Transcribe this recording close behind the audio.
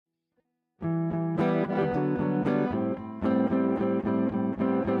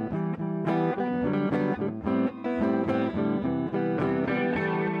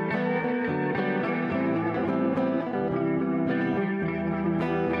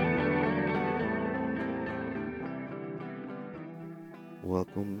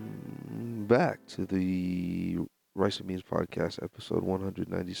Welcome back to the Rice and Beans Podcast, episode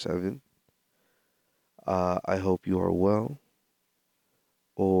 197. I hope you are well,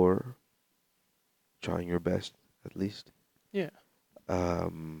 or trying your best, at least. Yeah,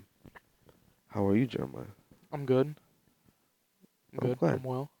 Um, how are you, Jeremiah? I'm good. I'm I'm good. glad. I'm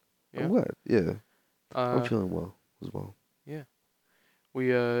well. I'm Yeah. glad. Yeah, I'm Uh, feeling well as well. yeah.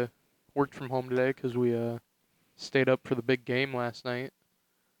 We worked from home today 'cause we stayed up for the big game last night,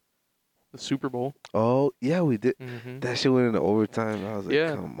 the Super Bowl. Oh, yeah, we did. Mhm. That shit went into overtime. I was like,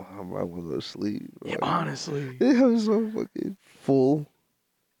 Yeah. come on, I want to go to sleep. Yeah. Like, Honestly. it was so fucking full,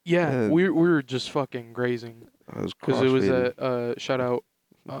 Yeah. and We were just fucking grazing I was 'cause it was crossfading shout out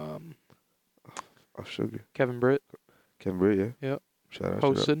um off sugar. Kevin Britt. Canberra, yeah. Yep. Shout out, shout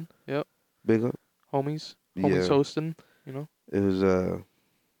out. Hosted. Yep. Big up. Homies. Homies Yeah, hosting. You know. it was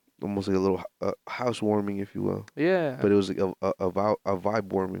almost like a little housewarming, if you will. Yeah. But it was like a vibe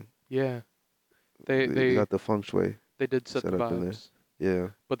warming. Yeah. They They they got the feng shui they did set set the up in there. vibes, Yeah.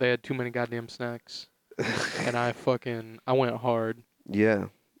 but they had too many goddamn snacks, and I went hard. Yeah.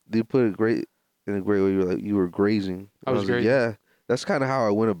 They put it great in a great way. You were like you were grazing. I was like, grazing. yeah. That's kind of how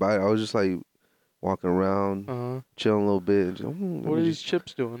I went about it. I was just like walking around, Uh-huh. chilling a little bit, and just, let What are me these just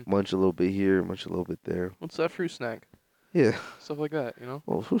chips doing? munch a little bit here, munch a little bit there. What's that fruit snack? Yeah. Stuff like that, you know?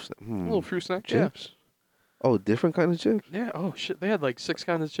 Oh, who's that? A little fruit snack? Chips. Oh, different kind of chips. Yeah. Yeah. Oh, shit. They had like 6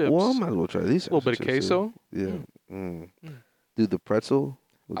 kinds of chips. Well, I might as well try these. A little bit of chips, too. queso. Yeah. Mm. Dude, the pretzel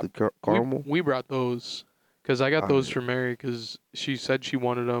with I- the caramel. We brought those because I got Oh, those yeah. for Mary because she said she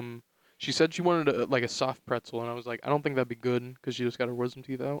wanted them. She said she wanted like a soft pretzel, and I was like, I don't think that'd be good because she just got her wisdom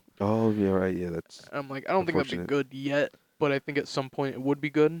teeth out. Oh, yeah, right. Yeah, that's. And I'm like, I don't think that'd be Unfortunate. good yet, but I think at some point it would be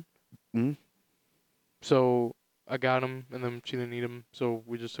good. Mm? So I got them, and then she didn't eat them, so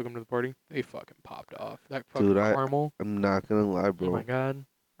we just took them to the party. They fucking popped off. That fucking Dude, caramel. I'm not gonna lie, Oh bro. my god.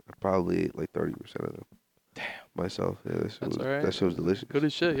 I probably ate like 30% of them Damn. myself. Yeah, That's alright. that shit was delicious. Good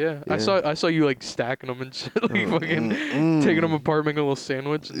as shit, yeah. Yeah. I saw you like stacking them and shit, like Mm, fucking mm, taking them mm. apart, making a little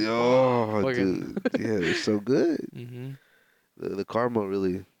sandwich. And, Yo, fucking. dude, yeah, it's so good. Mhm. The caramel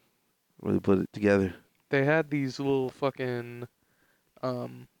really put it together. They had these little fucking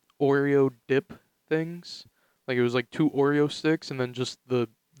Oreo dip things. Like it was like 2 Oreo sticks and then just the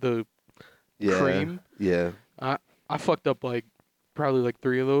Yeah, cream. yeah. I fucked up like probably like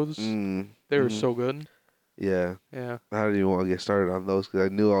 3 of those. They were mhm. so good. Yeah, Yeah. I didn't even want to get started on those because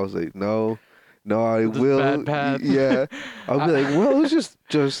I knew I was like, no, I Just will. bad path. Yeah, I'll be like, well, it's just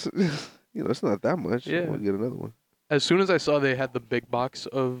it's not that much. Yeah. We'll get another one. As soon as I saw they had the big box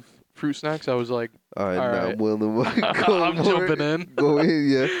of fruit snacks, I was like, All right, All now right. I'm willing to go I'm for jumping it. in. Go in,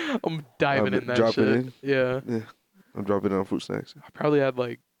 yeah. I'm diving in that dropping shit. in. Yeah. Yeah, I'm dropping on fruit snacks. I probably had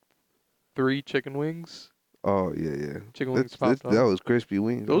like 3 chicken wings. Oh yeah. Chicken wings popped That off. was crispy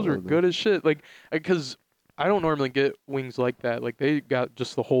wings. Those I were love them. good as shit. Like, because I don't normally get wings like that. Like, they got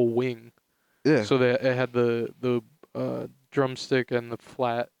just the whole wing. Yeah. So it had the drumstick and the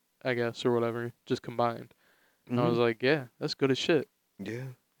flat, I guess, or whatever, just combined. And I was Mhm. like, yeah, that's good as shit. Yeah.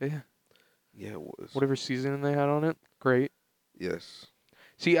 Yeah. Yeah, it was. Whatever seasoning they had on it, great. Yes.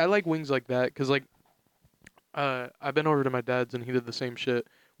 See, I like wings like that because, like, I've been over to my dad's and he did the same shit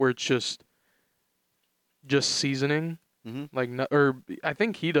where it's just seasoning. Mhm. Like, or I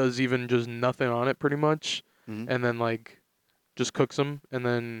think he does even just nothing on it pretty much. Mhm. And then, like, just cooks them and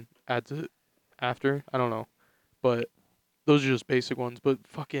then adds it after. I don't know. But those are just basic ones. But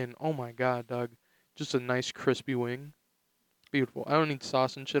fucking, oh my god, dog. Just a nice crispy wing. Beautiful. I don't need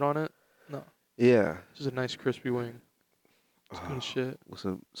sauce and shit on it. No. Yeah. Just a nice crispy wing. It's good as shit. With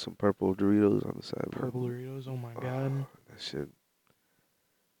some purple Doritos on the side. bro. Purple Doritos, oh my god. That shit.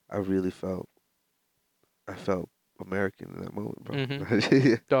 I really felt. I felt American in that moment, bro.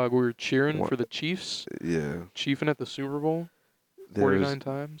 Mhm. Dog, we were cheering What? for the Chiefs. Yeah. Chiefing at the Super Bowl There was 49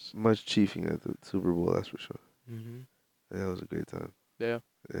 times. much chiefing at the Super Bowl, that's for sure. Mhm. That was a great time. Yeah.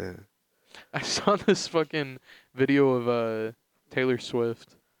 Yeah. I saw this fucking video of Taylor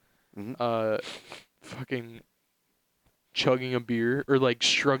Swift Mhm. fucking chugging a beer or like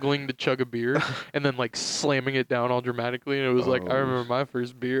struggling to chug a beer and then like slamming it down all dramatically and it was like I Oh, remember my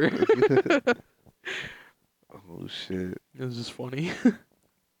first beer. Oh shit. It was just funny.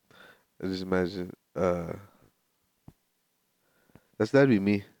 I just imagine. That'd be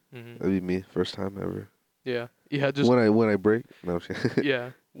me. Mhm. That'd be me. First time ever. Yeah. Yeah, just When I break. No. I'm kidding.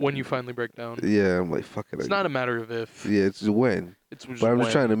 yeah, when you finally break down. Yeah, I'm like fuck it. It's not a matter of if. Yeah, it's when. It's just But I'm just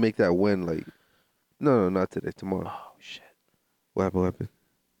when. trying to make that when like. No, not today. Tomorrow. Oh shit. What happened? What happened?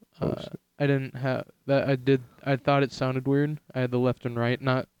 Oh, shit. I didn't have that. I thought it sounded weird. I had the left and right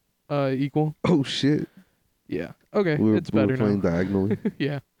not equal. Oh shit. Yeah. Okay. We It's were better playing now. diagonally.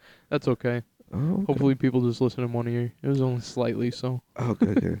 Yeah. That's okay. Oh, okay. Hopefully people just listen in one ear. It was only slightly, so.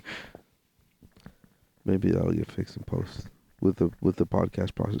 Okay. Maybe that'll get fixed in post with the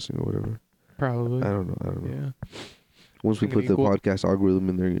podcast processing or whatever. Probably. I don't know. Yeah. Once we Thinking put the podcast algorithm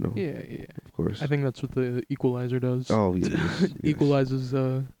in there, Yeah. of course. I think that's what the equalizer does. Oh yes. Equalizes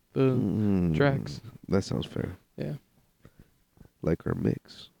the tracks. That sounds fair. Yeah. Like our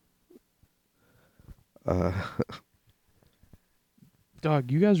mix.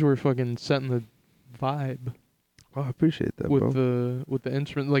 Dog, you guys were fucking setting the vibe Oh, I appreciate that, with bro. the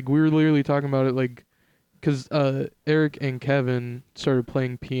instrument. Like we were literally talking about it, like, cause Eric and Kevin started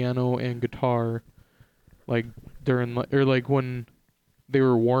playing piano and guitar, like during or like when they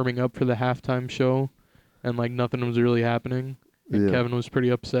were warming up for the halftime show, and like nothing was really happening, and Yeah. Kevin was pretty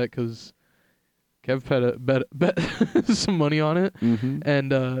upset because Kev bet some money on it, Mm-hmm.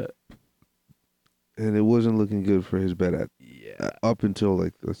 and And it wasn't looking good for his bet yeah, up until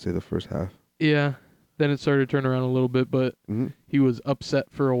like let's say the first half. yeah. Then it started to turn around a little bit, but Mm-hmm. he was upset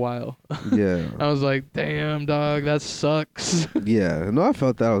for a while. Yeah. I was like, "Damn, dog, that sucks." Yeah. No, I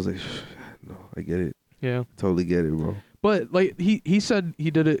felt that. I was like, no, I get it. Yeah, Totally get it, bro. but like he said he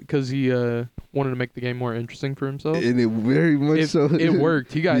did it because he wanted to make the game more interesting for himself. And it very much so. It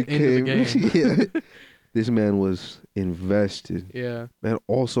worked. He got into the game. Yeah. This man was invested. Yeah, Man,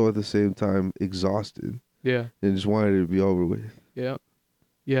 also at the same time exhausted yeah, and just wanted it to be over with. yeah,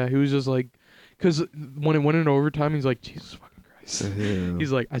 yeah. He was just like, because when it went into overtime, he's like, Jesus fucking Christ. Yeah.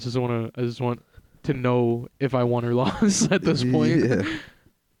 He's like, I just want to know if I won or lost at this point.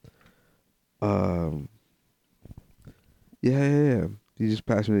 Yeah. Yeah. He just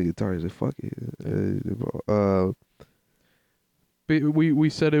passed me the guitar. He's like, fuck it. But we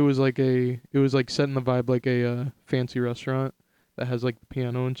said it was like setting the vibe like a fancy restaurant that has like the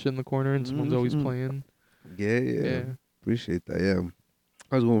piano and shit in the corner and someone's always Mhm. playing. Yeah. Yeah. Appreciate that. Yeah.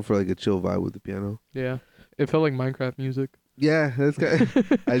 I was going for like a chill vibe with the piano. Yeah. It felt like Minecraft music. Yeah, that's kind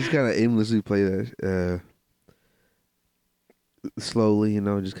I just kind of aimlessly play that slowly,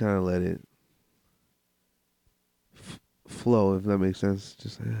 just kind of let it flow, if that makes sense.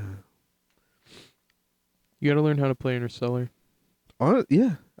 Just You got to learn how to play Interstellar.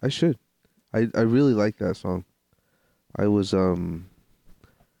 yeah, I should. I really like that song. I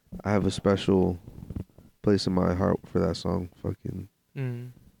have a special place in my heart for that song. Fucking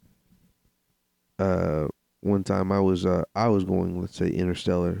one time I was going, let's say,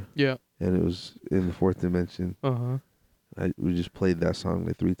 Interstellar, Yeah. and it was in the fourth dimension. Uh-huh. We just played that song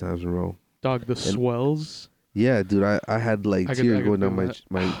like 3 times in a row. Dog, the swells. Yeah, dude, I had like I could tears going down feel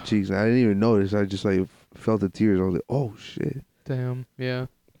my that. cheeks. And I didn't even notice. I just like felt the tears. I was like, oh shit. Damn. Yeah.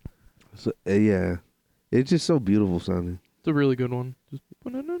 So yeah, it's just so beautiful sounding. It's a really good one. Just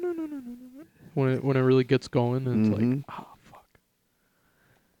when it really gets going and it's like, Mhm. oh fuck.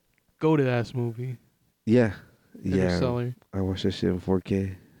 Go to that movie. Yeah, Interstellar. I watched that shit in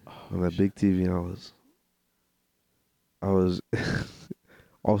 4K on that big TV, and I was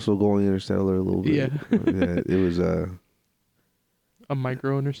also going Interstellar a little bit. Yeah. Yeah, it was A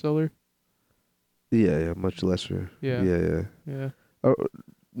micro Interstellar. yeah, much lesser. Yeah. Yeah. Yeah.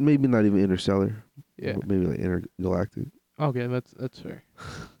 Maybe not even Interstellar. Yeah. But maybe like intergalactic. Okay, that's fair.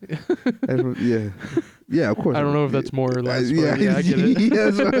 Yeah, of course. I don't know if that's more or less. Yeah, But yeah, I get it.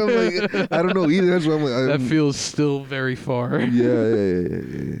 yeah, that's why I'm like, I don't know either. That's why I'm like, That feels still very far.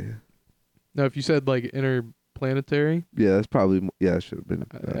 Yeah. Now, if you said like interplanetary, Yeah, that's probably. Yeah, it should have been.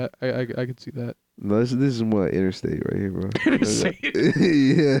 I could see that. No, this is more like interstate right here, bro. Interstate.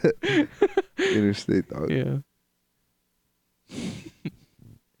 Yeah. Interstate, dog. Yeah.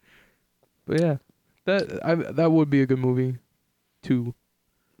 But yeah, that would be a good movie to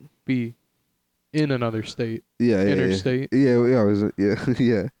be in another state. Yeah. Interstate. Yeah. I was. Yeah.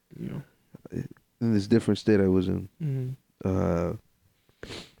 Yeah. You know. In this different state I was in. Mm-hmm.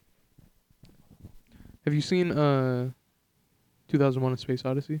 Have you seen 2001: A Space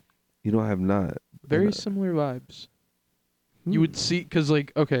Odyssey? I have not. Very similar vibes. You would see, cause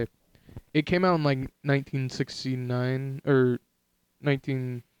like, okay, it came out in like 1969 or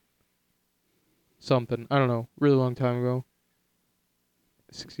 19 something. I don't know, really long time ago.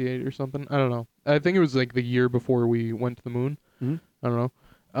 68 or something. I don't know. I think it was like the year before we went to the moon. Hmm? I don't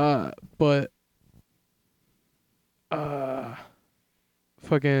know. But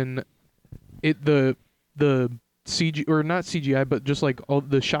fucking it the CG, or not CGI, but just like all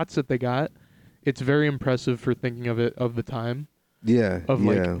the shots that they got, it's very impressive for thinking of it of the time. Yeah. Of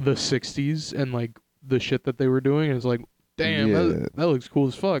yeah. like the 60s and like the shit that they were doing, and it's like, damn, Yeah. that looks cool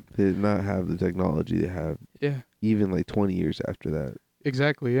as fuck. They did not have the technology they have Yeah. even like 20 years after that.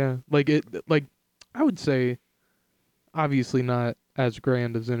 Exactly, yeah. Like I would say obviously not as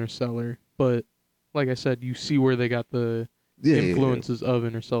grand as Interstellar, but like I said, you see where they got the Yeah, yeah, yeah. influences of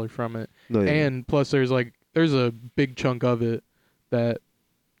Interstellar from it. No, yeah. And plus there's a big chunk of it that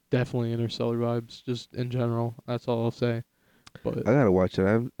definitely Interstellar vibes just in general. That's all I'll say. But I gotta watch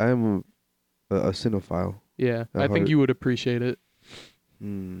it. I'm a cinephile yeah, at I think heart. you would appreciate it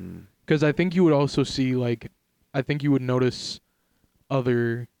Mm. cuz I think you would also see I think you would notice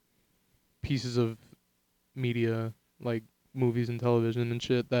other pieces of media like movies and television and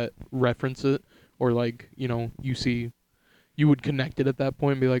shit that reference it or you would connect it at that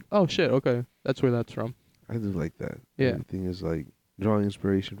point and be like, "Oh shit, okay. That's where that's from." I do like that. Yeah. Everything is like drawing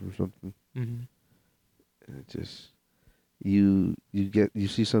inspiration from something, Mhm. and it just you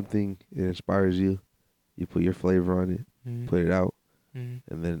see something, it inspires you. You put your flavor on it, Mhm. put it out, Mhm.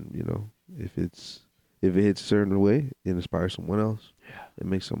 and then if it hits a certain way, it inspires someone else. Yeah. It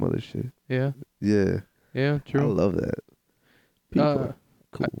makes some other shit. Yeah. Yeah, Yeah, I true. love that. People Uh are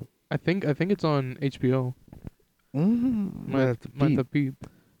cool. I think it's on HBO. Might have to Might peep have peep.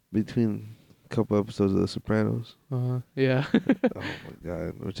 between a couple episodes of The Sopranos. Yeah. Oh my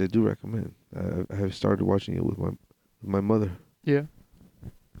god, which I do recommend. I have started watching it with my mother. Yeah.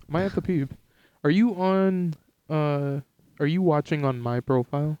 Might have to peep. Are you on are you watching on my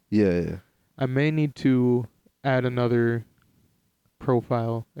profile? Yeah, yeah. I may need to add another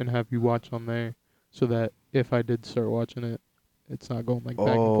profile and have you watch on there so that if I did start watching it, it's not going like back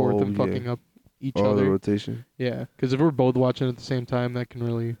and forth Oh and yeah. fucking up each Oh, the other. rotation. Yeah, because if we're both watching at the same time, that can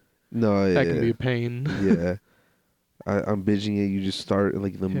No, be yeah, a pain. yeah. I'm binging it. You just start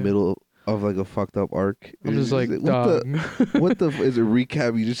like in the Yeah. middle of like a fucked up arc. I'm It's just like, what the dog. is a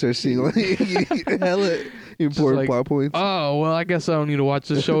recap? You just start seeing like hella Just important like, plot points. oh well, I guess I don't need to watch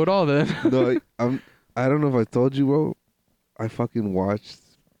this show at all then. No, I don't know if I told you, bro. I fucking watched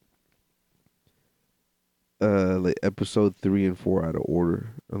like episode 3 and 4 out of order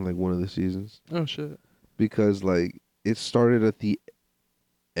on like one of the seasons Oh shit. because like it started at the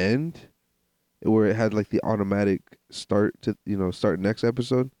end where it had like the automatic start to start next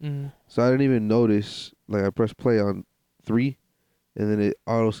episode. Mm. So I didn't even notice. Like I pressed play on 3, and then it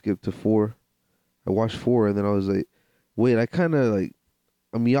auto skipped to 4. I watched 4, and then I was like, wait, I kind of like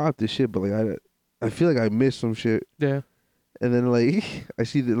I'm yapped this shit, but like I feel like I missed some shit. Yeah. And then like I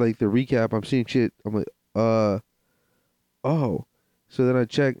see the recap. I'm seeing shit. I'm like, oh. So then I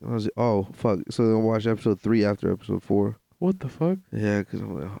checked. And I was like, oh fuck. So then I watched episode 3 after episode 4. What the fuck? Yeah, cause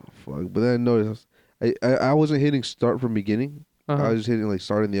I'm like, oh fuck. But then I noticed I wasn't hitting start from beginning. I Uh-huh. was just hitting like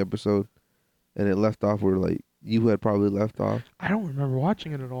starting the episode, and it left off where like you had probably left off. I don't remember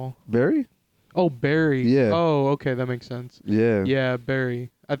watching it at all. Barry? Oh, Barry. Yeah. Oh, okay, that makes sense. Yeah. Yeah,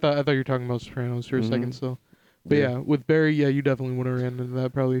 Barry. I thought you were talking about Sopranos for a second Mhm. still. But yeah, with Barry, yeah, you definitely would have ran into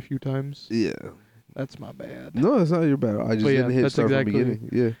that probably a few times. Yeah. That's my bad. No, it's not your bad. I just But yeah, didn't hit that's start exactly- from beginning.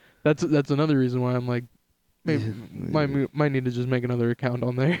 Yeah. That's another reason why I'm like, maybe Yeah. might need to just make another account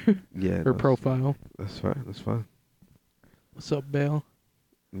on there Yeah. or no, profile. That's fine. That's fine. What's up, Bale?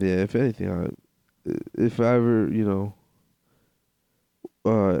 Yeah. If anything, if I ever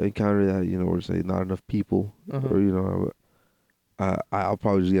encounter that where say not enough people Uh-huh. or I'll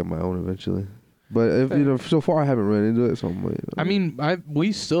probably just get my own eventually. But if Fair. so far I haven't run into it, so I'm like, I mean,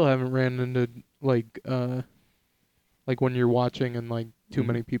 we still haven't ran into like when you're watching and like too Mhm.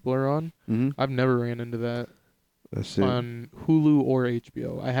 many people are on. I've never ran into that that's it. on Hulu or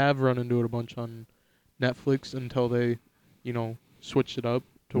HBO. I have run into it a bunch on Netflix until they, switched it up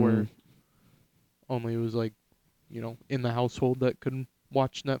to where Mhm. only it was like, in the household that could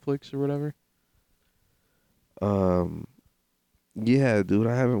watch Netflix or whatever. Yeah, dude,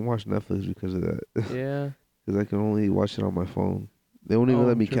 I haven't watched Netflix because of that. Yeah. Because I can only watch it on my phone. They won't even Oh,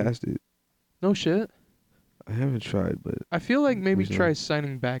 let me true. cast it. No shit. I haven't tried, but I feel like maybe Recently. try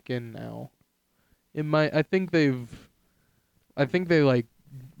signing back in now. It might. I think they like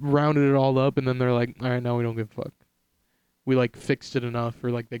rounded it all up and then they're like, all right, now we don't give a fuck. We like fixed it enough, or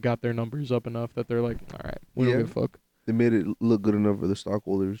like they got their numbers up enough that they're like, all right, we Yeah. don't give a fuck. they made it look good enough for the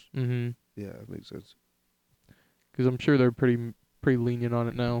stockholders. Mm-hmm. Yeah, that makes sense. Because I'm sure they're pretty lenient on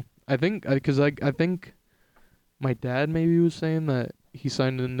it now. I think because I think my dad maybe was saying that he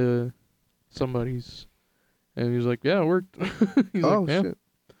signed into somebody's, and he was like, yeah, it worked. He's Oh like, yeah. shit,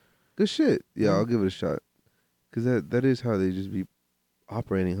 good shit. Yeah, Yeah. I'll give it a shot. Cause that is how they just be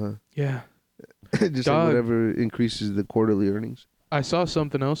operating, huh? Yeah. Just Dog. like whatever increases the quarterly earnings I saw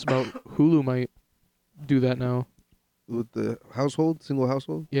something else about Hulu might do that now. with the single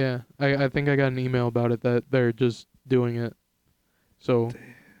household. Yeah, I think I got an email about it that they're just doing it. So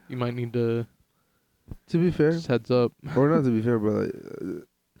you might need to To be fair, just heads up. or not to be fair, but like,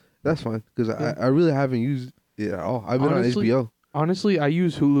 that's fine. Cause Yeah. I really haven't used Yeah. Oh, I've been Honestly, on HBO. honestly, I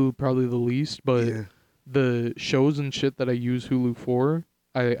use Hulu probably the least, but Yeah. the shows and shit that I use Hulu for,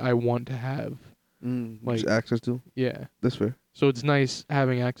 I want to have. Just Like, access to. yeah. That's fair. So it's nice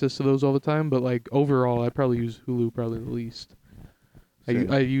having access to those all the time, but like overall, I probably use Hulu probably the least.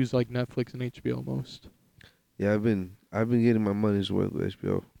 Same. I use like Netflix and HBO most. Yeah, I've been getting my money's worth with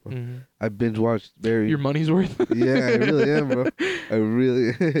HBO. Bro. Mm-hmm. I binge watched Barry. Your money's worth. Yeah, I really am, bro. I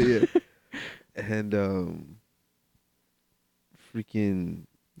really yeah. And freaking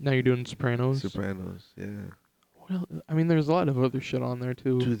Now you're doing Sopranos. Sopranos. Yeah. Well, I mean, there's a lot of other shit on there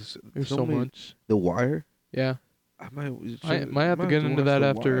too. Dude, There's so many- much. The Wire. Yeah, I might. I might have to get into watch that The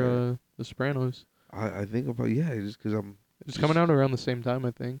after Wire. The Sopranos. I think about just because I'm. It's coming out around the same time,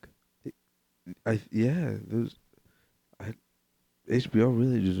 I think. There's. HBO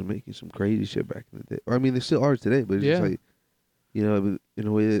really just making some crazy shit back in the day. I mean, they still are today, but it's Yeah. just like, in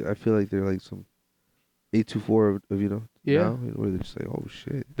a way, I feel like they're like some 824 of Yeah. now, where they're just like, oh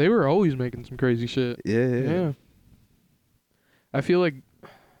shit, They were always making some crazy shit. yeah. I feel like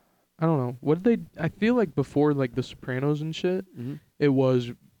I don't know. What did they I feel like before like The Sopranos and shit, Mm-hmm. it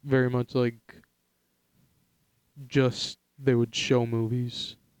was very much like just they would show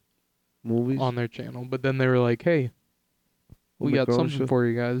movies Movies on their channel, but then they were like, "Hey, we We'll got make our own something show. for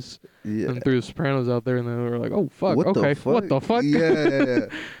you guys." Yeah. And threw The Sopranos out there, and they were like, "Oh fuck, What okay, the fuck? what the fuck?" Yeah.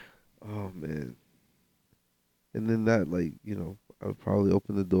 Oh man. And then that, like, I would probably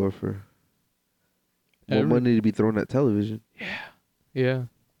open the door for more Every- money to be thrown at television. Yeah.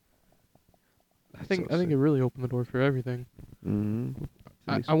 I That's think so sick. it really opened the door for everything. Mm-hmm.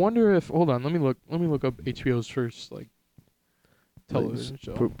 I wonder if hold on, let me look up HBO's first like television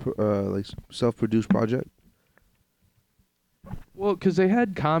show. Like self-produced project. Well, 'cause they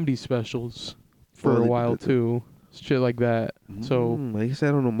had comedy specials for Oh, a they while did that. too, shit like that. So I guess I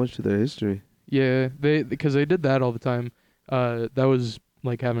don't know much of their history. yeah, because they did that all the time. That was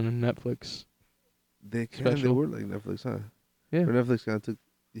like having a Netflix. They Special. were like Netflix, huh? Yeah. Or Netflix kind of took,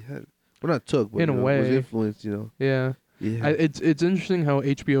 well, not took, but In a was way. influenced, Yeah. Yeah. It's interesting how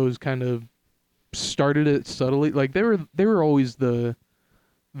HBO's kind of started it subtly. Like they were always the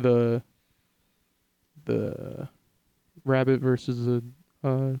rabbit versus the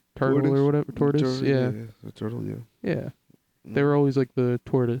turtle or whatever tortoise. Yeah. The turtle, yeah. Yeah. They were always like the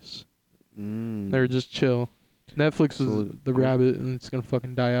tortoise. Mm. They were just chill. Netflix was So the cool. rabbit, and it's gonna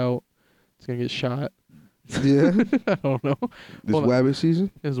fucking die out. It's gonna get shot. Yeah. I don't know. This Hold on. rabbit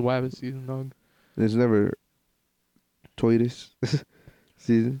season. It's rabbit season, dog. There's never tortoise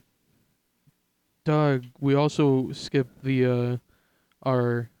season. Dog. We also skipped the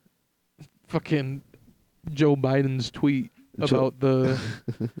our fucking Joe Biden's tweet about the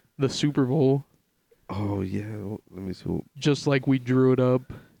Super Bowl. Oh yeah. Let me see. Just like we drew it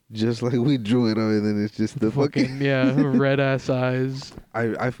up. Just like we drew it on, and then it's just the fucking. yeah, red ass eyes.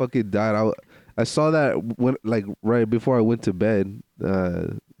 I fucking died. I saw that when, like, right before I went to bed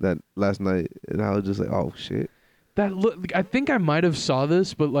that last night, and I was just like, oh shit. That look. I think I might have saw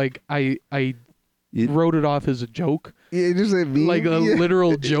this, but like I You- wrote it off as a joke, Yeah, just like me. like a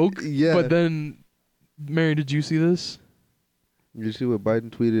literal joke. Yeah. But then, Mary, did you see this? You see what Biden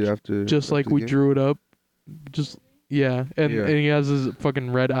tweeted after? Just after like the we game? drew it up. Just yeah, and Yeah. and he has his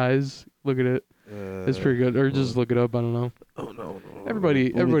fucking red eyes. Look at it. It's pretty good. Or just look it up. I don't know. Oh no. Everybody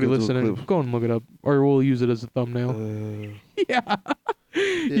Let me everybody go to a listening, clip. go and look it up, or we'll use it as a thumbnail. Yeah.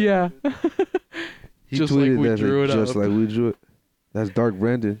 Yeah. He Just like tweeted we that, drew it just up. like we drew it. That's Dark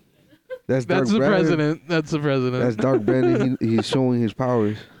Brandon. That's Dark That's the Brandon. president. That's the president. That's Dark Brandon. He's showing his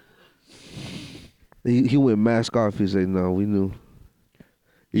powers. He went mask off. He said, "No, we knew."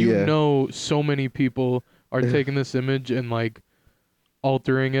 You Yeah. know, so many people are taking this image and like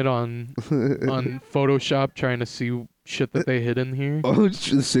altering it on Photoshop, trying to see shit that they hid in here. Oh, it's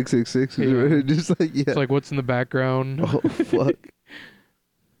 666. Yeah. Just like yeah. It's like what's in the background. Oh fuck.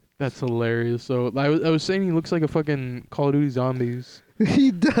 That's hilarious. So I was saying he looks like a fucking Call of Duty Zombies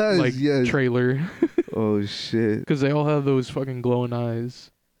He does. like yes. trailer Oh shit. because they all have those fucking glowing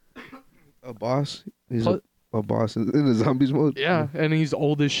eyes. A boss. He's Plus- a boss in the zombies mode. Yeah, and he's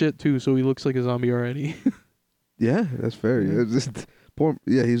old as shit too, so he looks like a zombie already. Yeah, that's fair. Yeah. Yeah, just poor.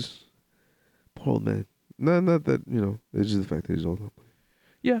 Yeah, he's poor old man. No, not that It's just the fact that he's old.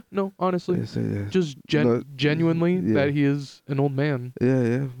 Yeah, no, honestly, Yeah, so, yeah. just No, genuinely yeah. that he is an old man. Yeah,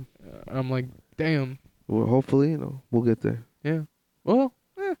 yeah. I'm like, damn. Well, hopefully, we'll get there. Yeah. Well,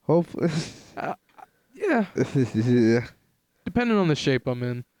 Hopefully. yeah. Yeah. Depending on the shape I'm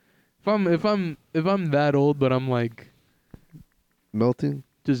in. If I'm that old, but I'm like Melting.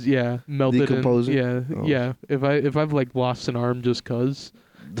 just melted in. Decomposing? Yeah, Oh. yeah. If I've like lost an arm just 'cause,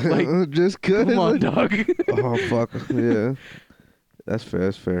 Like, just cause. Come on, dog. Oh fuck. Yeah. That's fair.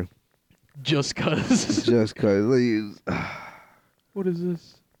 That's fair. Just cause. Just cause. Like, What is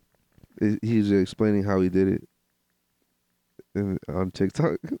this? he's explaining how he did it on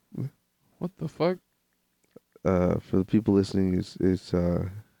TikTok. What the fuck? For the people listening, it's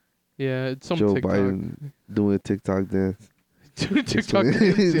Yeah, it's some Joe TikTok. Biden doing a TikTok dance. Doing TikTok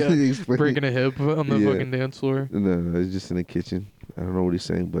dance, yeah. Explaining- Breaking a hip on the Yeah. fucking dance floor. No, it's just in the kitchen. I don't know what he's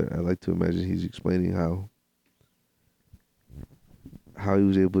saying, but I like to imagine he's explaining how he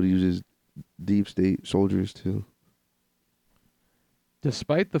was able to use his deep state soldiers to.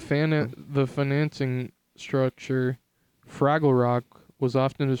 Despite the financing structure, Fraggle Rock was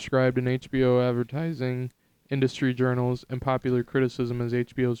often described in HBO advertising, industry journals, and popular criticism as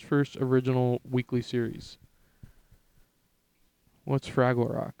HBO's first original weekly series. What's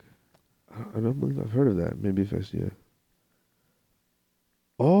Fraggle Rock? I don't believe I've heard of that. Maybe if I see it.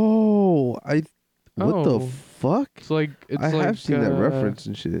 Oh, what the Oh. fuck? It's I like have seen that reference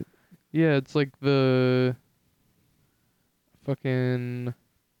and shit. Yeah, it's like the fucking.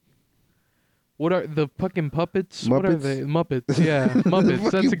 What are the fucking puppets? What are Muppets? they? Muppets, yeah. Muppets.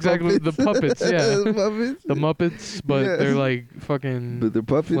 That's Fucking exactly the puppets, yeah. Muppets. The Muppets, but Yeah. they're like fucking But they're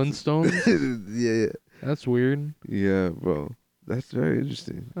puppets. Flintstones. yeah. That's weird. Yeah, bro. That's very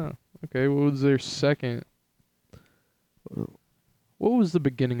interesting. Okay, what was their second? What was the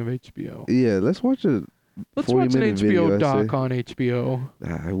beginning of HBO? Yeah, let's watch a Let's watch an 40-minute HBO video, I doc say. on HBO.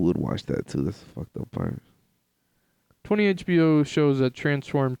 I would watch that too. That's the fucked up part. 20 HBO shows that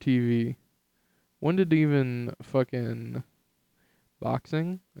transformed TV. When did even fucking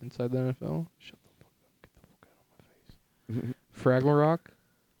boxing inside the NFL? Shut the fuck up. Get the fuck out of my face. Fraggle Rock.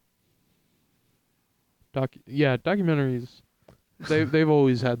 Documentaries. They've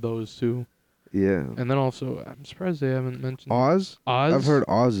always had those too. Yeah. And then also, I'm surprised they haven't mentioned Oz? Oz. I've heard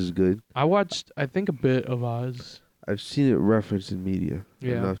Oz is good. I watched, I think, a bit of Oz. I've seen it referenced in media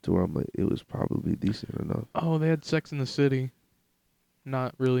Yeah. enough to where I'm like, it was probably decent enough. Oh, they had Sex in the City.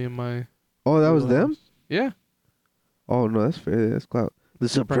 Not really in my. Oh, that was them? wheelhouse. Yeah. Oh no, that's fair. That's clout. The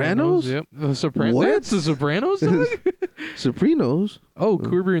Sopranos? Yep. The Sopranos. What? That's the Sopranos. dog? Sopranos? Oh,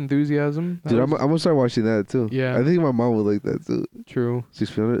 Curb Your Enthusiasm. That Dude, I'm was gonna start watching that too. Yeah. I think my mom would like that too. true.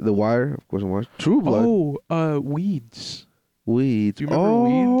 6 feet under. The Wire, of course, I watched. True Blood. Oh, Weeds. Weeds. Do you remember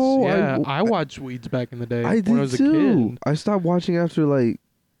Oh, Weeds? Yeah, I watched Weeds back in the day I when did I was too. a kid. I stopped watching after like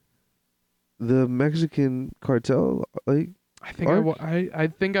the Mexican cartel. Like, I think Arc? I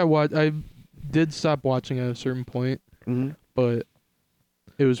think I watched. I did stop watching at a certain point, but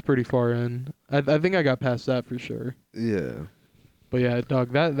it was pretty far in. I think I got past that for sure. yeah, But yeah,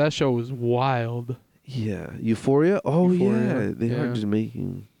 dog, that show was wild. yeah. Euphoria. Oh Euphoria, yeah, they yeah. are just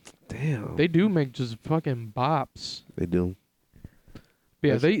making. Damn, They do make just fucking bops. They do. But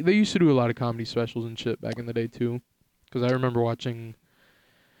yeah, That's- they used to do a lot of comedy specials and shit back in the day too. Because I remember watching.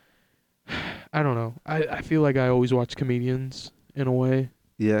 I don't know. I feel like I always watched comedians in a way.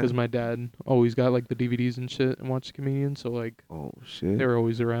 Yeah. Because my dad always got like the DVDs and shit and watched comedians. So like Oh shit. they were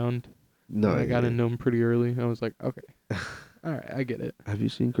always around. No, And I got yeah. into them pretty early. I was like, okay. All right, I get it. Have you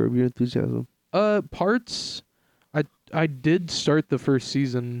seen Curb Your Enthusiasm? Parts. I did start the first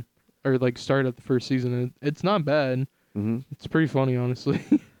season, or like start at the first season. And it's not bad. Mm-hmm. It's pretty funny, honestly.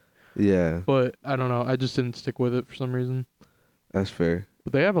 Yeah, But I don't know. I just didn't stick with it for some reason. that's fair.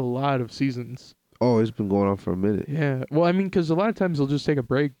 But they have a lot of seasons. Oh, it's been going on for a minute. Yeah. Well, I mean, because a lot of times they'll just take a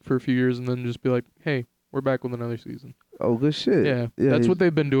break for a few years and then just be like, "Hey, we're back with another season." Oh, good shit. Yeah. yeah. That's what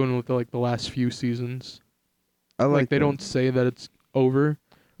they've been doing with the last few seasons. I like. They that. don't say that it's over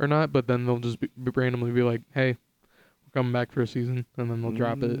or not, but then they'll just randomly be like, "Hey, we're coming back for a season," and then they'll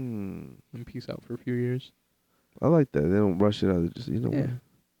drop it Mm. and peace out for a few years. I like that. They don't rush it out. They just Yeah.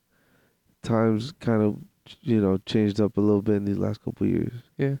 times kind of changed up a little bit in these last couple of years.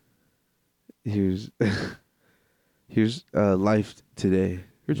 Yeah. Here's life today.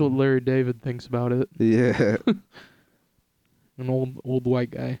 Here's what Larry David thinks about it. Yeah. An old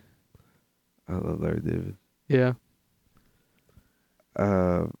white guy. I love Larry David. Yeah.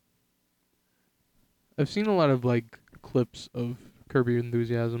 Uh, I've seen a lot of like clips of Curb Your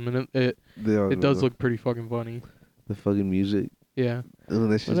Enthusiasm, and it does look pretty fucking funny. the fucking music. Yeah. Oh,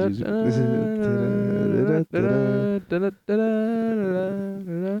 that's just music.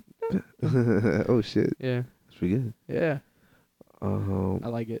 Oh shit, Yeah. that's pretty good. Yeah. I Um,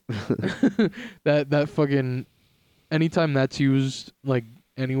 like it. that fucking anytime that's used like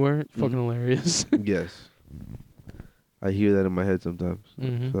anywhere, it's fucking hilarious. yes, I hear that in my head sometimes.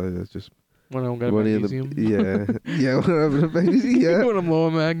 Mhm. So that's just when I don't got Running in magnesium. yeah, when I'm in the magnesium, yeah. When I'm low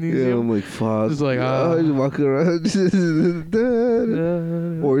on Yeah, magnesium. I'm like, fuck. Just like, I just walk around.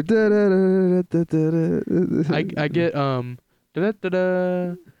 Or I get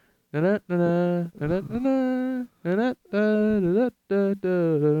da-da-da-da, da-da-da-da, da-da-da-da,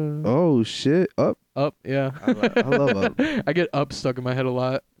 da-da-da-da-da-da-da. Oh shit! Up. Up, yeah. I love Up. I get Up stuck in my head a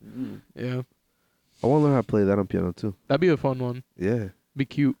lot. Yeah, I want to learn how to play that on piano too. that'd be a fun one. Yeah. Be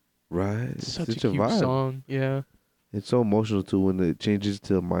cute. Right. It's such It's a cute vibe. song. Yeah. It's so emotional too when it changes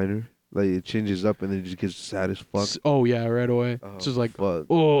to a minor. Like it changes up and then it just gets sad as fuck. Oh yeah, right away. Oh, It's just like, fuck.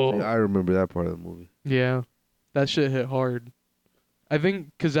 oh. See, I remember that part of the movie. Yeah, that shit hit hard. I think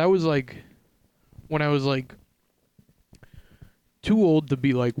because that was like when I was like too old to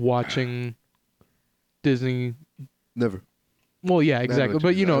be like watching Disney. Never. Well, yeah, exactly.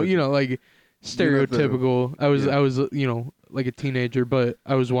 But you know, like stereotypical. I was, like a teenager, but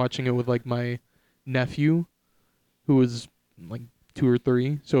I was watching it with like my nephew, who was like 2 or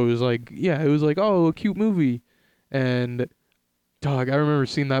 3. So it was like, yeah, it was like, oh, a cute movie, and dog, I remember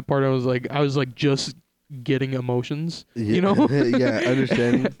seeing that part. I was like just getting emotions, Yeah. you know? Yeah,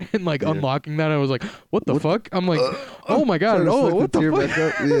 understanding. And like Yeah. unlocking that, I was like, what the What fuck? I'm like, oh my god, Trying to oh, suck what the tear fuck? back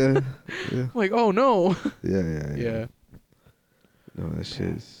up. Yeah. Yeah. I'm like, oh no. Yeah. Yeah. No, that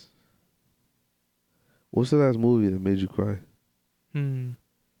shit's. What's the last movie that made you cry? Hmm.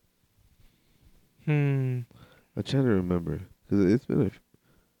 I'm trying to remember because it's been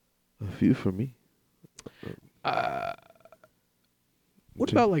a few for me.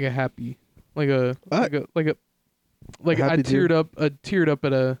 What about like a happy, like a Happy I tear? teared up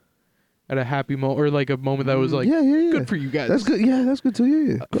at a happy moment, or like a moment that was like yeah. good for you guys. That's good. Yeah, that's good too.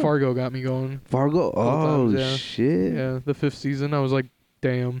 Yeah. Go. Fargo got me going. Fargo. couple Oh times, yeah. shit. Yeah, the 5th season. I was like,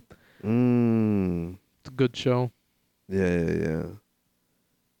 damn, it's a good show. Yeah.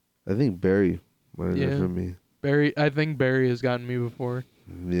 I think Barry might have Yeah. done for me. I think Barry has gotten me before.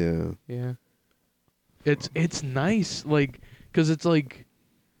 Yeah. Yeah. It's nice, like, 'cause it's like,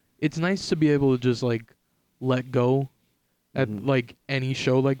 it's nice to be able to just like let go at Mhm. like any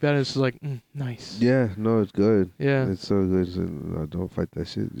show like that. It's just like, nice. Yeah. No, it's good. Yeah. It's so good. So, no, don't fight that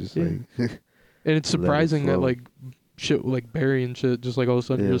shit. Just Yeah. like. And it's Let it surprising that flow. like shit like Barry and shit just like all of a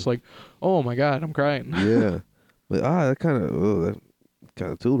sudden you're Yeah. just like, oh my god, I'm crying. Yeah. But that kind of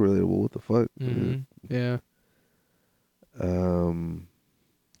too relatable. What the fuck? Mhm. Yeah.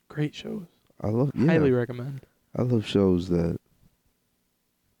 Great shows. I love. Yeah. Highly recommend. I love shows that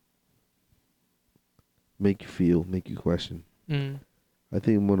make you feel, make you question. Mm. I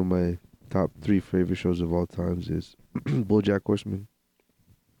think one of my top 3 favorite shows of all times is BoJack Horseman.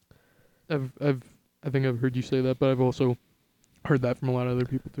 I think I've heard you say that, but I've also heard that from a lot of other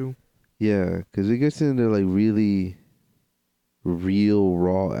people too. Yeah, because it gets into like really real,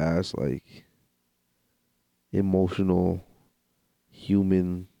 raw ass, like emotional,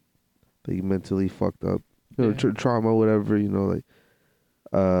 human, like mentally fucked up, Yeah. trauma, whatever, like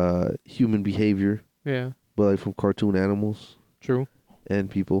human behavior, Yeah. but like from cartoon animals True. and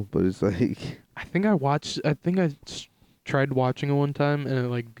people. But it's like, I think I tried watching it one time and it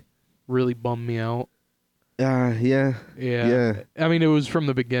like really bummed me out. yeah. Yeah. Yeah. I mean, it was from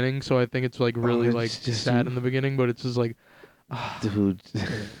the beginning, so I think it's like really it's like just- sad in the beginning, but it's just like, Dude.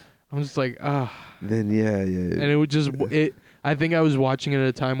 I'm just like, Then yeah. and it would just I think I was watching it at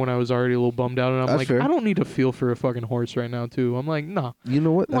a time when I was already a little bummed out, and I'm That's like, fair. I don't need to feel for a fucking horse right now, too. I'm like, nah. You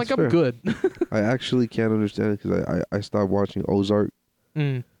know what? I'm That's like, fair. I'm good. I actually can't understand it because I stopped watching Ozark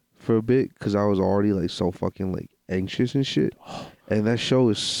Mm. for a bit because I was already like so fucking like anxious and shit. And that show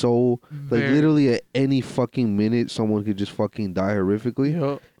is so like Very- literally at any fucking minute someone could just fucking die horrifically.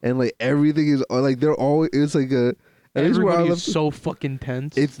 Yeah. And like everything is like they're always it's like a at least where I Everybody live, is so fucking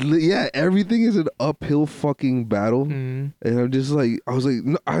tense. yeah, everything is an uphill fucking battle. Mm. And I'm just like I was like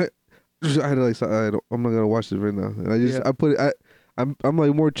no, I had to like so I'm not gonna watch this right now. And I just Yeah. I put it I'm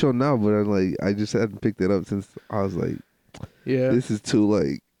like more chill now, but I'm like I just hadn't picked it up since I was like Yeah. this is too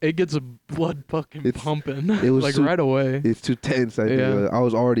like It gets a blood fucking It's- pumping. it was like too- right away. it's too tense. I think Yeah. I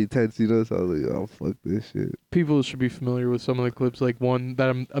was already tense, so I was like, oh fuck this shit. People should be familiar with some of the clips. Like one that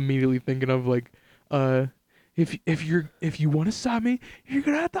I'm immediately thinking of, like, if you want to stop me, you're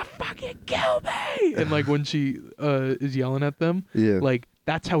gonna have to fucking kill me. And like when she is yelling at them, Yeah, like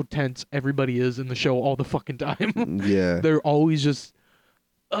that's how tense everybody is in the show all the fucking time. yeah. They're always just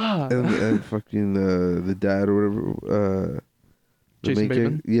And fucking the dad or whatever. The Jason main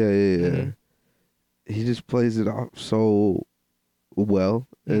Bateman? character- Yeah. Mhm. He just plays it off so well,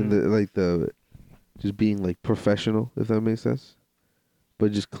 and Mhm. the just being like professional, if that makes sense,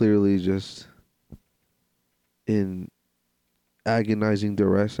 but just clearly just in agonizing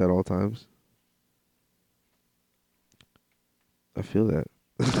duress at all times. I feel that.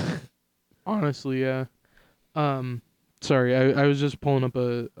 Honestly, yeah. Sorry, I was just pulling up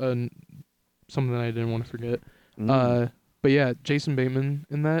a something I didn't want to forget. Mm. But yeah, Jason Bateman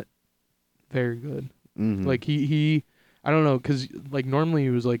in that, very good. Mm-hmm. Like he, I don't know, cause like normally he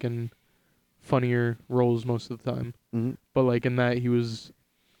was like in funnier roles most of the time, Mm-hmm. but like in that he was,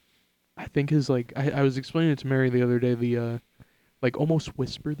 I think his like I was explaining it to Mary the other day, the like almost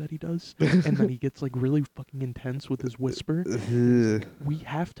whisper that he does, and then he gets like really fucking intense with his whisper. And he's like, we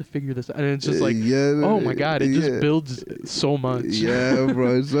have to figure this out, and it's just like, yeah, oh my god, it just yeah, builds so much. yeah,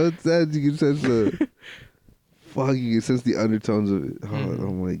 bro. Sometimes you can sense the fuck. You can sense the undertones of it. Oh, Mhm.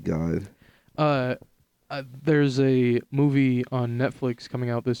 oh my god. Uh, there's a movie on Netflix coming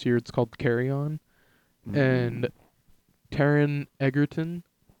out this year. It's called Carry On, and Taron Egerton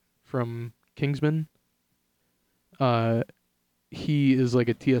from Kingsman. Uh, he is like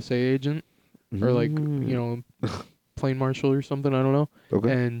a TSA agent or like plane marshal or something. I don't know.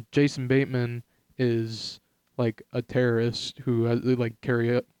 Okay. And Jason Bateman is like a terrorist who has, like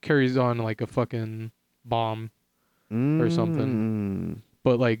carries on like a fucking bomb or something. Mm.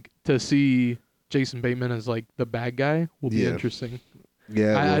 But like to see Jason Bateman as like the bad guy will be Yeah. interesting.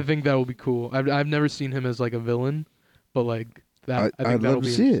 Yeah, I bro. think that will be cool. I've never seen him as like a villain, but like that I think I'd that'll love to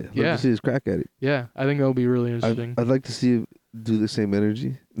be see it. interesting. Love to see his crack at it. Yeah, I think that'll be really interesting. I'd like to see him do the same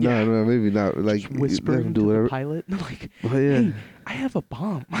energy. Yeah. No, maybe not. Like Just let whispering him to do whatever. the pilot, like, But yeah, "Hey, I have a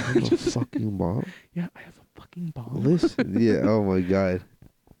bomb." I have a fucking bomb. Yeah, I have a fucking bomb. Listen, yeah. Oh my god,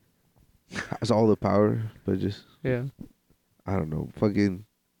 has all the power, but just Yeah. I don't know. Fucking.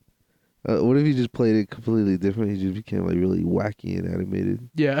 What if he just played it completely different? He just became like really wacky and animated.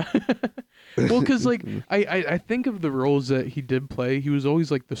 Yeah. Well, cause like I think of the roles that he did play, he was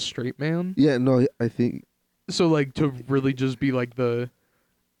always like the straight man. Yeah, no, I think So like to really just be like the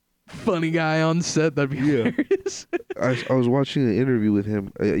funny guy on set, that'd be Yeah. hilarious. I was watching an interview with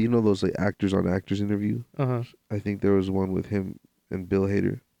him. You know those like actors on actors interview. Uh-huh. I think there was one with him and Bill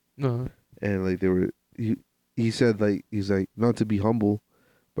Hader, Uh-huh. and like they were. He said like he's like not to be humble,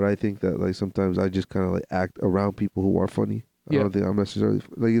 but I think that like sometimes I just kind of like act around people who are funny. I Yeah. don't think I'm necessarily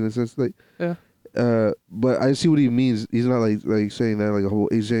like in a sense like. Yeah. But I see what he means. He's not like saying that like a whole.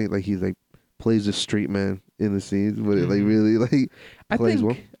 He's saying like he like plays a straight man in the scenes, but it, like Mhm. really like I plays think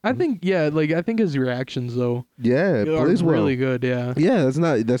well. I think yeah, like I think his reactions though Yeah, it are plays well. really good, yeah. Yeah, that's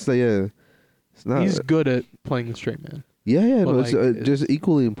not yeah. It's not. He's good at playing the straight man. Yeah, but, no, it's like, just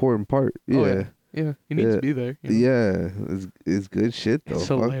equally important part. Yeah, Oh, yeah. Yeah, he needs Yeah. to be there. You know? yeah, it's good shit though. It's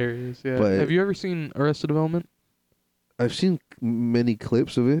Fuck. hilarious. Yeah. But- Have you ever seen Arrested Development? I've seen many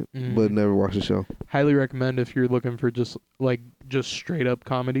clips of it, but Mhm. never watched the show. Highly recommend if you're looking for just straight up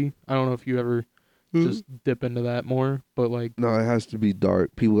comedy. I don't know if you ever just dip into that more, but like No, it has to be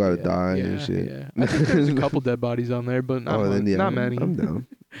dark. People gotta yeah, die yeah, and shit. Yeah. I think there's a couple dead bodies on there, but not then yeah, not many. I'm down.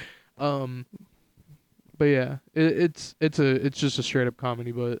 But yeah, it's just a straight up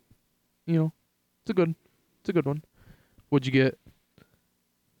comedy, but you know, it's a good one. What'd you get?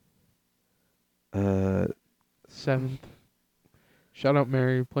 7th. Shout out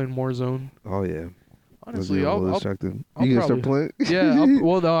Mary playing Warzone. Oh yeah. Honestly, I'll I'll distract them. I'll You gonna start probably- playing? yeah.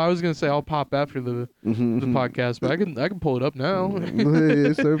 Well, no, I was gonna say I'll pop after the Mm-hmm. podcast, but I can pull it up now.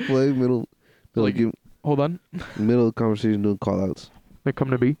 Yeah, start playing middle. Like- Give, Hold on, middle of the conversation doing call outs. they're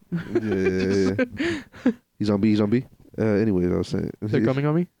coming to me. Yeah. He's on B. He's on B. Anyways, I was saying. They're coming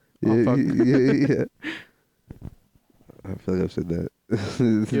on me. Yeah, Oh, fuck. yeah. I feel like I've said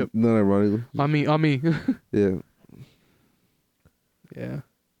that. Yep. Not ironically. On me. Yeah. Yeah,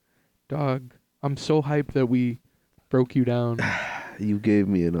 dog. I'm so hyped that we broke you down. You gave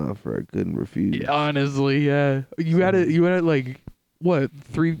me an offer I couldn't refuse. Yeah, honestly, yeah. You had it like what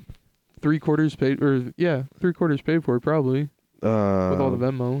three quarters paid or yeah 3/4 paid for probably with all the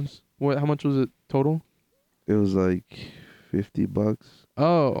Venmos. What? How much was it total? It was like $50,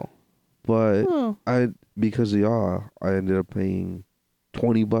 Oh. but Oh. because of y'all, I ended up paying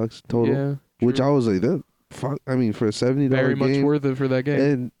 $20 total, Yeah. which true. I was like, that fuck. I mean, for a $70 very much game, worth it for that game.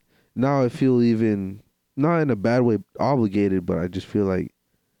 and now I feel even not in a bad way obligated, but I just feel like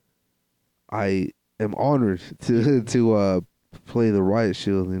I am honored to play the Riot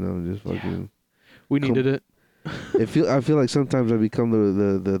Shield. You know, just fucking. We needed it. I feel like sometimes I become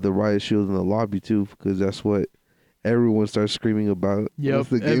the Riot Shield in the lobby too, because that's what everyone starts screaming about. Yep. once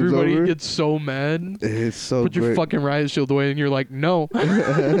the game's Everybody over. gets so mad. It's so Put your great. fucking riot shield away, and you're like, no.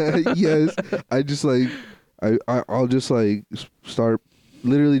 Yes, I just like I'll just like start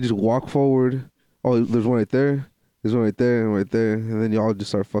literally just walk forward. Oh, there's one right there. There's one right there and right there, and then y'all just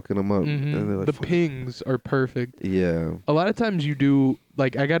start fucking them up. Mhm. And they're like, The "Fuck." pings are perfect. Yeah. A lot of times you do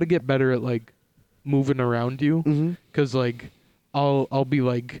like I got to get better at like moving around you Mm-hmm. because like I'll be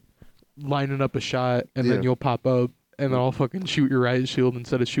like lining up a shot, and then Yeah. you'll pop up, and then I'll fucking shoot your riot shield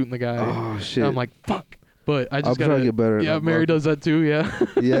instead of shooting the guy. Oh And shit. I'm like, fuck. But I I'll just try to gotta. get better at Yeah, that, Mary bro. does that too. Yeah.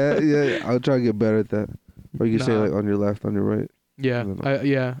 Yeah. I'll try to get better at that. Or you can say Nah. like on your left, on your right. Yeah,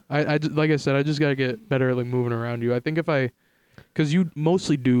 like I said, I just gotta get better at like moving around you. I think cause you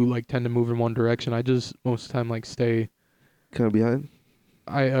mostly do like tend to move in one direction. I just most of the time like stay. Kind of behind.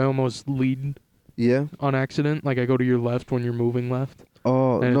 I almost lead Yeah. on accident. Like I go to your left when you're moving left.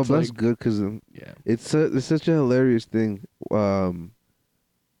 Oh And no, it's but that's like- good because Yeah. it's such a hilarious thing.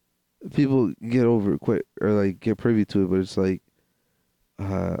 People get over it quick or like get privy to it, but it's like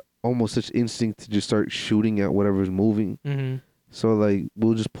almost such instinct to just start shooting at whatever's moving. Mm-hmm. So like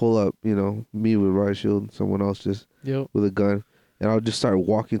we'll just pull up, me with riot shield, someone else just Yep. with a gun, and I'll just start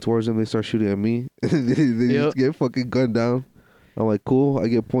walking towards them. They start shooting at me. they Yep. just get fucking gunned down. I'm like, cool. I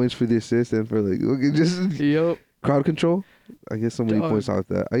get points for the assist and for like okay, just Yep. crowd control. I get so many Dog. points off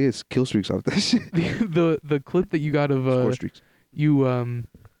that. I get kill streaks off that shit. The clip that you got of Score streaks. you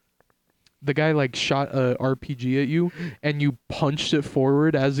the guy like shot a RPG at you and you punched it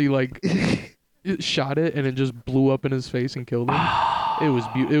forward as he like shot it and it just blew up in his face and killed him. It was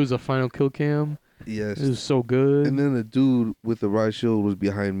it was a final kill cam. Yes. It was so good. And then the dude with the riot shield was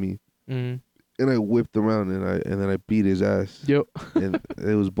behind me, Mm. and I whipped around and then I beat his ass. Yep. And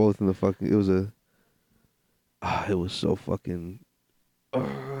it was both in the fucking. It was it was so fucking.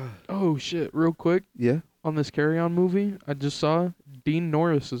 Oh shit! Real quick Yeah. on this Carry On movie, I just saw Dean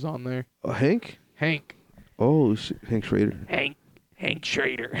Norris is on there. Hank. Hank. Oh shit, Hank Schrader. Hank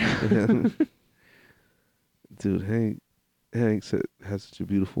Schrader. Dude, Hank has such a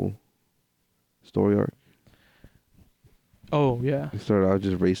beautiful story arc. Oh yeah. He started out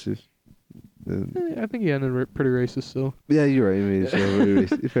just racist. Then, I think he ended pretty racist still. yeah, you're right. He made it so very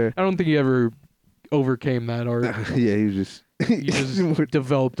racist. Fair. I don't think he ever overcame that arc. Yeah, he was just. He just more,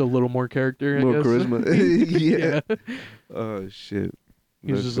 developed a little more character. I more guess. charisma. Yeah. Oh shit.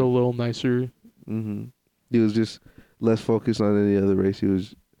 He was just a little nicer. Mm-hmm. He was just less focused on any other race.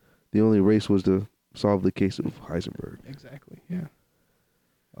 The only race was to solve the case of Heisenberg. Exactly. Yeah.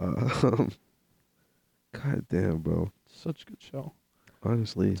 God damn, bro. Such a good show.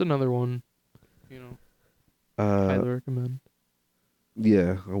 Honestly. It's another one. Highly recommend.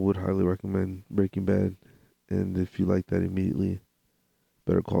 Yeah, I would highly recommend Breaking Bad. And if you like that immediately,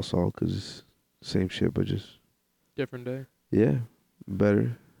 Better Call Saul, because it's same shit, but just, Different day. yeah,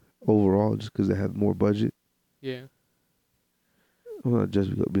 better overall, just because they had more budget. Yeah. Well, not just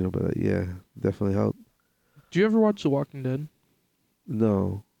being about that. Yeah, definitely helped. Do you ever watch The Walking Dead?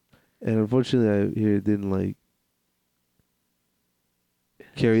 No. And unfortunately, I hear it didn't, like,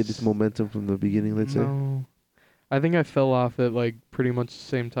 carry this momentum from the beginning, let's say. No. I think I fell off at like pretty much the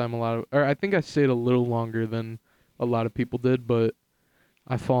same time or I think I stayed a little longer than a lot of people did, but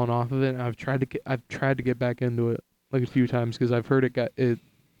I've fallen off of it and I've tried to get back into it like a few times because I've heard it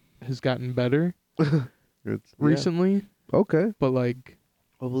has gotten better recently, Okay. but like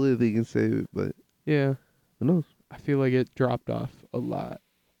Hopefully they can save it, but yeah, who knows? I feel like it dropped off a lot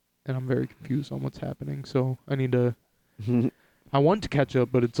and I'm very confused on what's happening, so I want to catch up,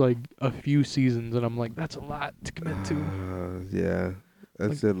 but it's like a few seasons, and I'm like, that's a lot to commit to. Yeah.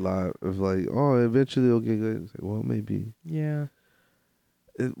 That's a lot of like, oh, eventually it'll get good. It's like, well, maybe. Yeah.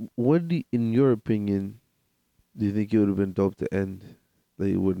 In your opinion, do you think it would have been dope to end?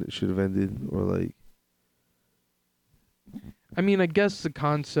 Like, it should have ended, or like. I mean, I guess the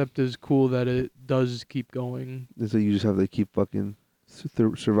concept is cool that it does keep going. So you just have to keep fucking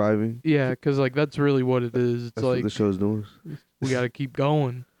surviving. Yeah, because like that's really what it is. It's That's like what the show's doing. we gotta keep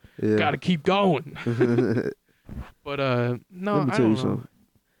going. Yeah. Gotta keep going. But no, Let me I tell don't you know. something.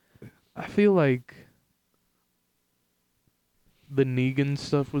 I feel like the Negan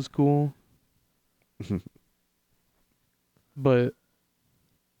stuff was cool, but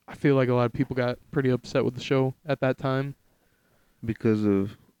I feel like a lot of people got pretty upset with the show at that time. Because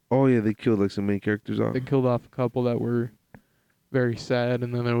of, oh yeah, they killed like some main characters off. They killed off a couple that were very sad,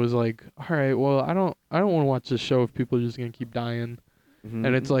 and then it was like, all right, well, I don't want to watch this show if people are just gonna keep dying. Mhm.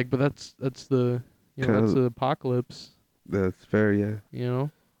 And it's like, but that's the that's the apocalypse. That's fair, yeah.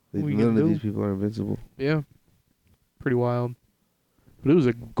 What you None gonna of do? these people are invincible. Yeah, pretty wild. But it was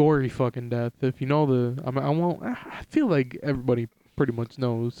a gory fucking death. If you know I feel like everybody pretty much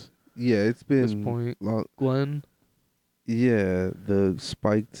knows Yeah, it's at been this point. long. Glenn. Yeah, the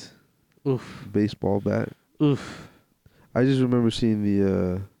spiked Oof. baseball bat. Oof. I just remember seeing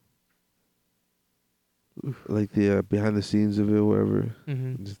the behind the scenes of it, or whatever.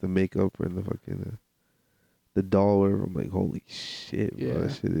 Mm-hmm. Just the makeup and the fucking the doll. Or whatever. I'm like, holy shit, bro, Yeah.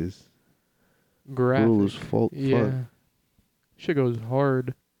 that shit is Graphic. brutal as fuck. Yeah. Shit goes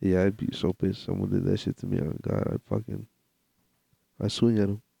hard. Yeah, I'd be so pissed. Someone did that shit to me. Oh God, I swing at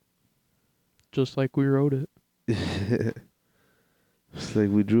him. Just like we wrote it. It's like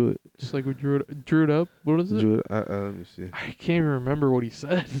we drew it. Just like we drew it up. What is it? Drew it. Let me see. I can't even remember what he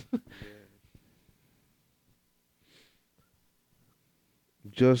said.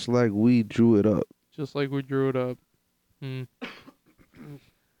 Just like we drew it up. Just like we drew it up.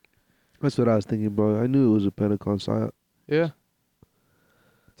 That's what I was thinking, bro. I knew it was a Pentagon psyop. Yeah.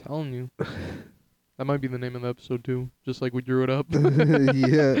 Telling you. That might be the name of the episode too. Just like we drew it up.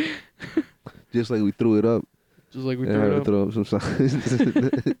 Yeah. Just like we threw it up. Just like we And I threw had it to up. throw up some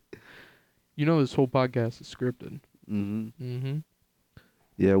signs. You know this whole podcast is scripted. Mm-hmm.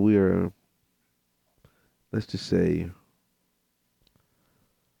 Yeah, we are. Let's just say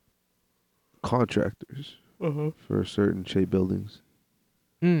contractors for certain shape buildings.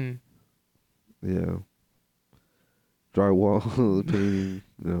 Mm. Yeah. Drywall, painting.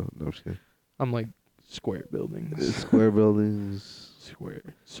 No, I'm just kidding. I'm like square buildings. Square buildings. Square.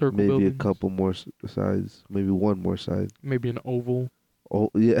 Circle Maybe buildings. a couple more sides. Maybe one more side. Maybe an oval. Oh,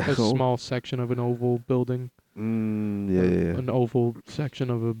 yeah. A small section of an oval building. Yeah. An oval section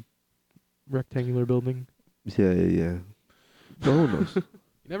of a rectangular building. Yeah. But who knows? You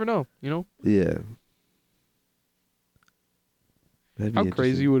never know, you know? Yeah. That'd be How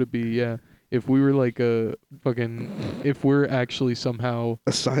crazy would it be, yeah, if we were like a fucking, if we're actually somehow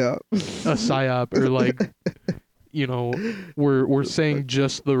a psyop? a psyop, or like, you know, we're saying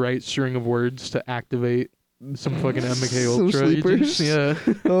just the right string of words to activate some fucking MK Some Ultra agents. sleepers? Yeah.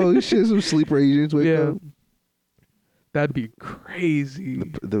 Oh shit! Some sleeper agents wake Yeah. up. That'd be crazy.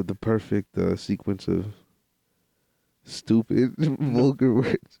 The perfect sequence of stupid vulgar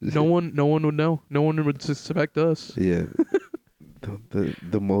words. No one would know. No one would suspect us. Yeah.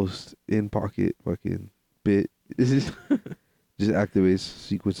 the most in pocket fucking bit just activates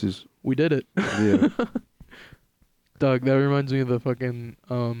sequences. We did it. Yeah. Doug, that reminds me of the fucking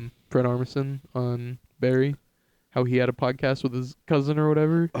Fred Armisen on Barry. How he had a podcast with his cousin or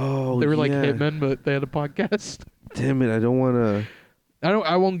whatever. Oh, They were like yeah. hitmen, but they had a podcast. Damn it! I don't want to.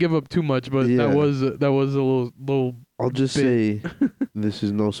 I won't give up too much, but Yeah. that was a little. I'll just bit. say, this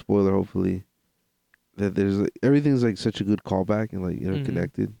is no spoiler. Hopefully, that there's everything's like such a good callback and like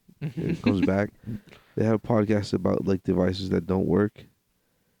interconnected. It comes back. They have podcasts about like devices that don't work,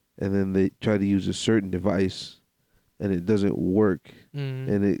 and then they try to use a certain device, and it doesn't work,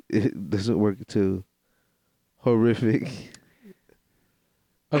 and it doesn't work to horrific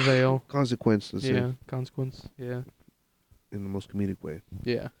Avail. consequence. Let's say, Yeah, consequence. Yeah, in the most comedic way.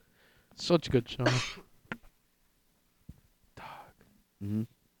 yeah. Such a good show. Mm-hmm.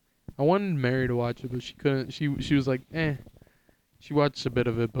 I wanted Mary to watch it, but she couldn't. She was like, eh. She watched a bit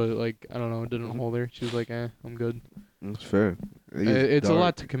of it, but like I don't know, it didn't hold her. She was like, eh, I'm good. That's fair. It's a dark.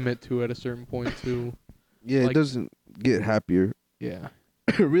 lot to commit to at a certain point too. Yeah, like- it doesn't get happier Yeah.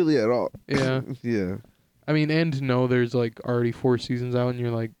 really at all. Yeah. Yeah. I mean, and to know there's like already 4 seasons out, and you're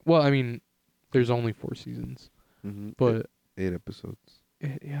like, well, I mean, there's only 4 seasons, Mm-hmm. but 8 episodes.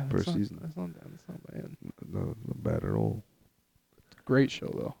 yeah, per that's not, season. That's not bad. That's not bad. Not bad at all. Great show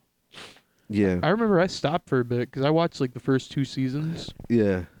though. Yeah. I remember I stopped for a bit because I watched like the first 2 seasons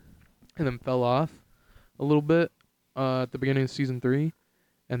Yeah. and then fell off a little bit at the beginning of season 3,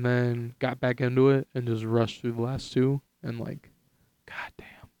 and then got back into it and just rushed through the last 2, and like,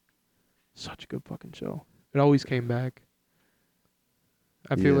 goddamn, such a good fucking show. It always came back.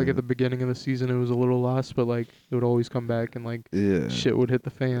 I feel like Yeah. at the beginning of the season it was a little lost, but like it would always come back and like Yeah. shit would hit the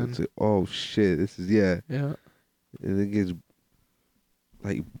fan. It's like, oh shit, this is yeah. Yeah. And it gets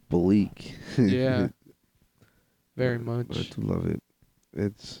like bleak. Yeah. Very I much. do love it.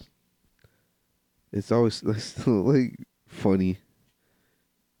 It's always like, still like funny.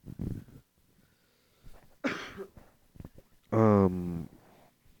 Mm,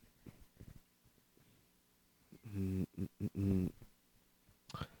 mm, mm, mm.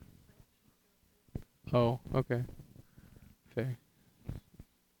 Oh, okay. Fair.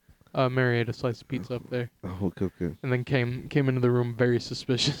 Mary ate a slice of pizza up there, Oh, okay. and then came into the room very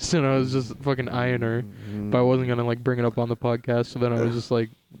suspicious, and I was just fucking eyeing her, but I wasn't gonna like bring it up on the podcast. So then I was just like,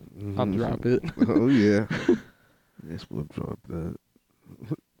 I'll drop it. Oh yeah. Yes, we'll drop that.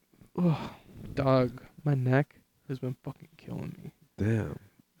 Dog, my neck has been fucking killing me Damn.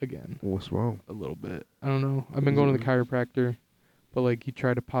 again. What's wrong? A little bit. I don't know. I've been going to the chiropractor, but like he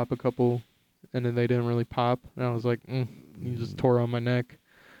tried to pop a couple, and then they didn't really pop, and I was like, you just tore on my neck.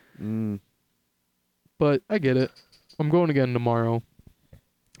 But I get it. I'm going again tomorrow.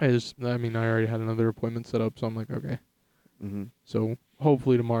 I already had another appointment set up, so I'm like, okay. Mm-hmm. So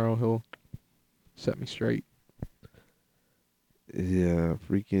hopefully tomorrow he'll set me straight. Yeah,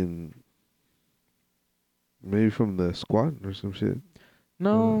 freaking. Maybe from the squat or some shit.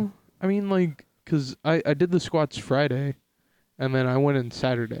 No, I mean like, cause I did the squats Friday, and then I went in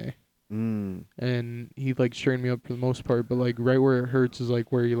Saturday, Mm. and he like straightened me up for the most part. But like right where it hurts is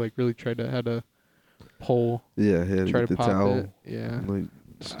like where you like really tried to had to pull, Yeah, he had to try get to the pop it. towel. Yeah. And,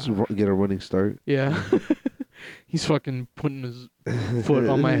 like, get a running start. Yeah. He's fucking putting his foot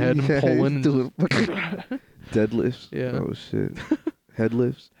on my head and Yeah, pulling he's and doing fucking deadlifts. Yeah. Oh shit.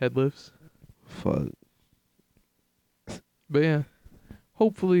 Headlifts. head lifts. Fuck. But yeah,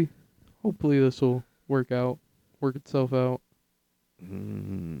 hopefully this will work itself out.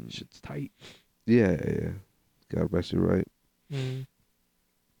 Mm. Shit's tight. Yeah, yeah. God bless you, right? Mm,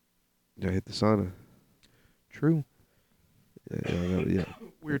 Yeah, hit the sauna. true. Yeah.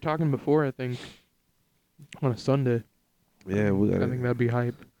 We were talking before, I think, on a Sunday. Yeah, we I got think that'd be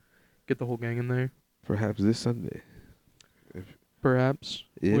hype. Get the whole gang in there. perhaps this Sunday. Perhaps.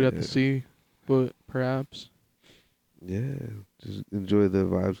 Yeah. We'd have to see, but perhaps. Yeah, just enjoy the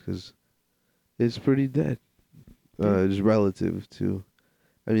vibes because it's pretty dead. Yeah. Just relative to,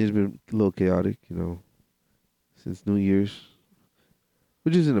 I mean, it's been a little chaotic, since New Year's,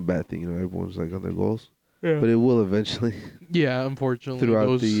 which isn't a bad thing. Everyone's like on their goals, Yeah. but it will eventually Yeah, unfortunately, throughout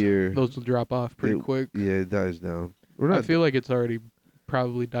those the year. those will drop off pretty quick. Yeah, it dies down. We're I not. feel like it's already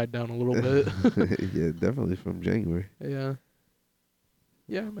probably died down a little bit. Yeah, definitely from January. Yeah.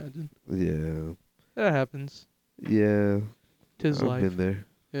 Yeah, I imagine. Yeah, That happens. yeah. 'Tis I've life. been there,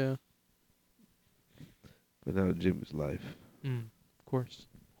 Yeah. but now gym is life. Of course.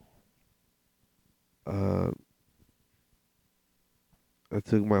 I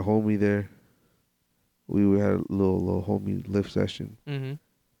took my homie there. We had a little homie lift session Mm-hmm.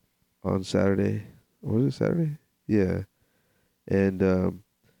 on Saturday. Was it Saturday? Yeah. And the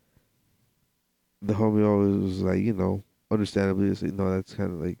homie always was like, understandably, it's like, no, that's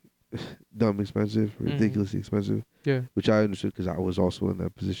kind of like dumb expensive, ridiculously expensive, Yeah. which I understood because I was also in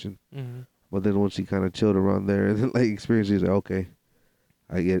that position. Mm-hmm. But then once he kind of chilled around there and then like experienced it, he's like, okay,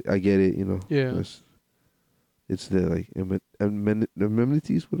 I get it, Yeah. It's the like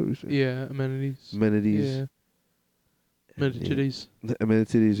amenities, what do we say? Yeah. Amenities. Amenities. Yeah. and Amenities. The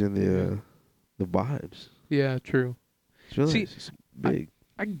amenities and Yeah. the vibes. Yeah. True. It's really See, it's just big.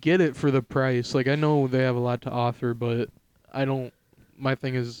 I get it for the price. Like I know they have a lot to offer, but I don't. My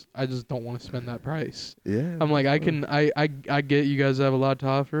thing is, I just don't want to spend that price. Yeah. I'm like, that's fine. I get you guys have a lot to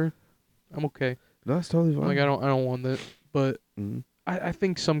offer. I'm okay. No, it's totally fine. I'm like, I don't want that. But Mm-hmm. I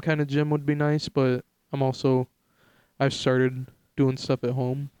think some kind of gym would be nice. But I've started doing stuff at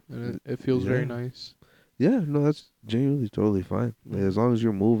home, and it feels very Yeah. nice. Yeah, no, that's genuinely totally fine. Like, as long as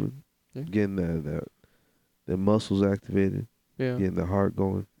you're moving, Yeah. getting the muscles activated, Yeah. getting the heart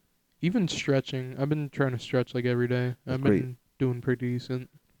going. Even stretching. I've been trying to stretch like every day. That's I've great. been doing pretty decent.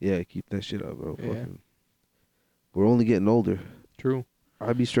 Yeah, keep that shit up, bro. Yeah. Fucking. We're only getting older. True.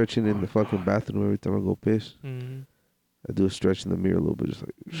 I be stretching in the fucking bathroom every time I go piss. Mm-hmm. I do a stretch in the mirror a little bit, just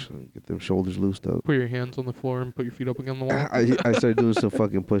like get them shoulders loosed up. Put your hands on the floor and put your feet up against the wall. I started doing some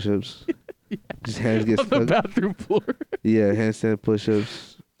fucking push-ups. Just hands get On the stuck. bathroom floor. Yeah, handstand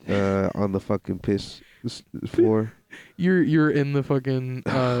push-ups on the fucking piss floor. You're in the fucking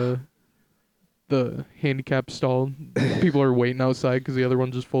the handicap stall. People are waiting outside because the other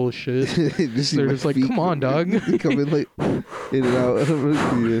one's just full of shit. Just see They're my just like, feet "Come on, dog." coming like in and out.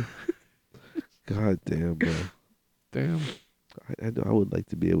 Yeah. God damn, bro. Damn. I would like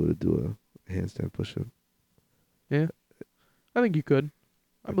to be able to do a handstand push-up. Yeah. I think you could.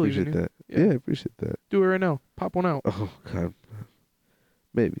 I believe in appreciate you. that. Yeah. Yeah, I appreciate that. Do it right now. Pop one out. Oh God,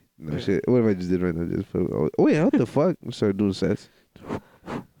 maybe. No Yeah. shit. What if I just did right now? Just put. Oh yeah, what the fuck? I started doing sets.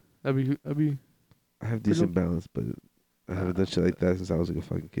 That'd be. I have Pretty decent balance, but I haven't done shit like that since I was like a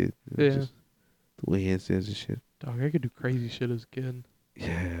fucking kid. Yeah. Just doing handstands and shit. Dog, I could do crazy shit as a kid.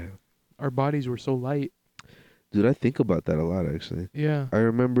 Yeah. Our bodies were so light. Dude, I think about that a lot actually. Yeah. I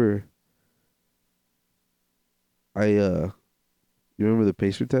remember you remember the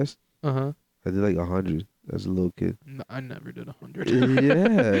pacer test? Uh-huh. I did like 100 as a little kid. I never did 100.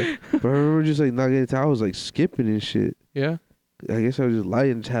 Yeah. But I remember just like not getting tired. I was like skipping and shit. Yeah. I guess I was just light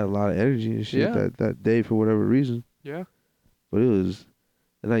and just had a lot of energy and shit Yeah. that day for whatever reason. Yeah. But it was,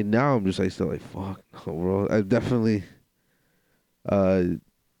 and like now I'm just like still like fuck no, bro. I definitely,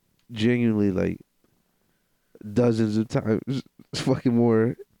 genuinely like dozens of times fucking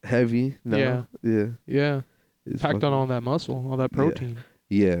more heavy now. Yeah. Yeah. Yeah. It's Packed on fucking- all that muscle, all that Yeah. protein.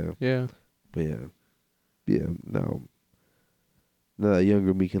 Yeah. Yeah. But yeah. Now that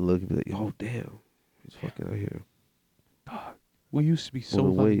younger me can look and be like, oh damn, he's fucking out here. We used to be so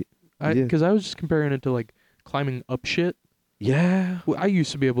Pulling fun. weight. Yeah. Because I was just comparing it to like climbing up shit. Yeah. Well, I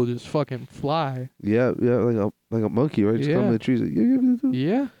used to be able to just fucking fly. Yeah, like a monkey, right? Just Yeah. climbing the trees. Like, yeah.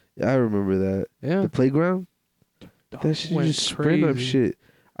 Yeah. Yeah, I remember that. Yeah. The playground. Dog, That shit, you went just sprint up crazy. shit.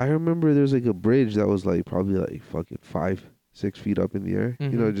 I remember there's like a bridge that was like probably like fucking 5-6 feet up in the air. You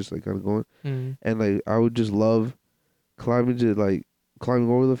know, Mhm. just like kind of going. Mm. And like I would just love climbing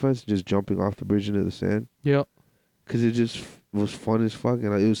over the fence and just jumping off the bridge into the sand. Yep. Cause it just was fun as fuck,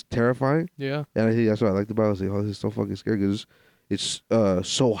 and like, it was terrifying. Yeah. And I think that's what I liked about it. I was like, oh, this is so fucking scary because it's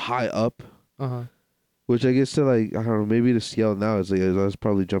so high up. Uh-huh. Which I guess to like, I don't know, maybe to scale now it's like I was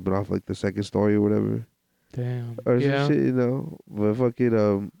probably jumping off like the second story or whatever. Damn. Or Yeah. some shit, you know. But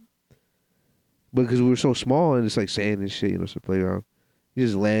fucking but because we were so small and it's like sand and shit, you know, it's a playground. You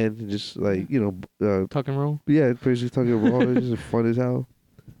just land and just like, you know, Tuck and roll. yeah, basically tucking a ball. It's just fun as hell.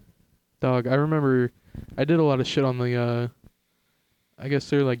 Dog, I remember I did a lot of shit on the I guess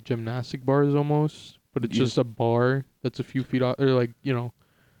they're like gymnastic bars almost, but it's Yeah. just a bar that's a few feet off, or like,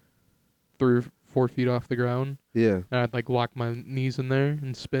 3 or 4 feet off the ground. Yeah. And I'd like lock my knees in there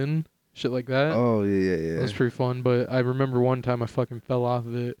and spin, shit like that. Oh yeah, That was pretty fun, but I remember one time I fucking fell off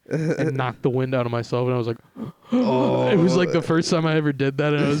of it and knocked the wind out of myself, and I was like, Oh. it was like the first time I ever did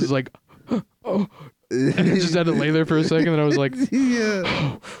that, and I was just like, oh, and I just had to lay there for a second, and I was like,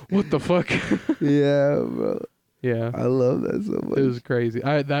 yeah, what the fuck? yeah, bro. Yeah, I love that so much. it was crazy.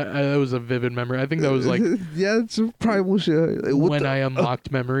 That was a vivid memory. I think that was like yeah, it's some primal shit. Like, what when the- I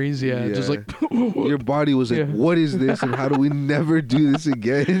unlocked memories. Yeah, just like, your body was like, Yeah. what is this, and how do we never do this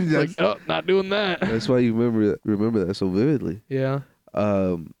again? like, oh, not doing that. That's why you remember that so vividly. Yeah.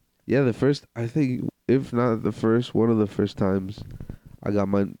 Yeah, the first, I think, if not the first, one of the first times I got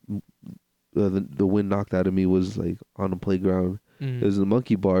the wind knocked out of me was like on the playground. Mm. It was the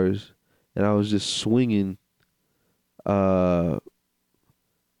monkey bars, and I was just swinging,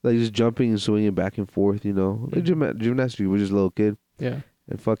 like just jumping and swinging back and forth, you know, like gymnastics. We were just a little kid, Yeah.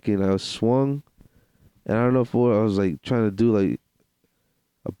 and fucking, I was swung, and I don't know if I was like trying to do like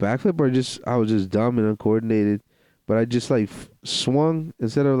a backflip or I was just dumb and uncoordinated, but I just like swung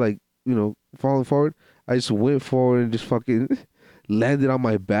instead of like, you know, falling forward. I just went forward and just fucking landed on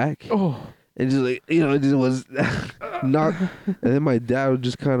my back. Oh. And just like, you know, it just was knocked. And then my dad was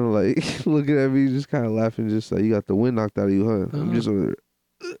just kind of like looking at me, just kind of laughing, just like, you got the wind knocked out of you, huh? I'm just over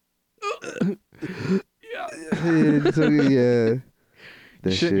there. Yeah.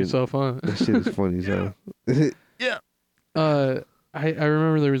 That Shitting shit, yourself, huh? that shit is funny as hell. I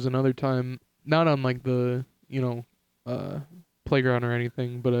remember there was another time, not on like the playground or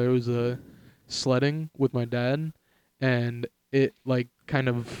anything, but I was sledding with my dad, and it like kind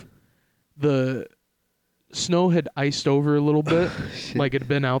of the snow had iced over a little bit, Shit. like it had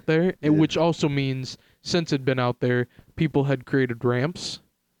been out there, Yeah. which also means since it'd been out there, people had created ramps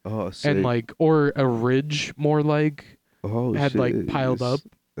Oh, sick. and like or a ridge more like oh, had shit. like piled up.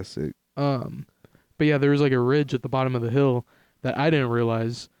 That's sick. But yeah, there was like a ridge at the bottom of the hill that I didn't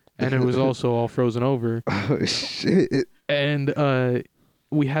realize, and it was also all frozen over. Oh, shit. And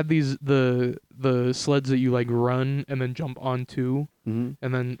we had the sleds that you like run and then jump onto Mm-hmm.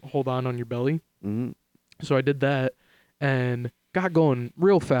 and then hold on your belly. Mm-hmm. So I did that and got going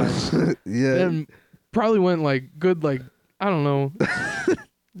real fast Yeah. and probably went like good like I don't know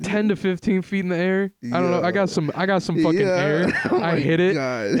 10 to 15 feet in the air. I don't know. I got some fucking Yeah. air. Oh I my hit it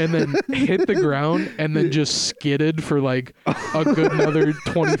God. and then hit the ground and then just skidded for like a good another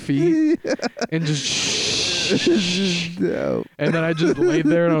 20 feet and just Damn. and then I just laid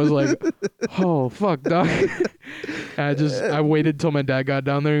there and I was like, oh fuck, dog. And I waited till my dad got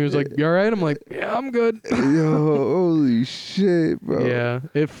down there. He was like, you all right? I'm like, yeah, I'm good. Yo, holy shit, bro. Yeah,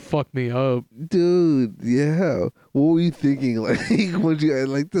 it fucked me up. Dude, yeah. What were you thinking? Like, once you got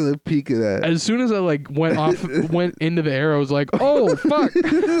like to the peak of that? As soon as I like went into the air, I was like, oh fuck.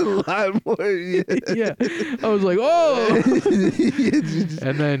 A lot more. Yeah. Yeah, I was like, oh.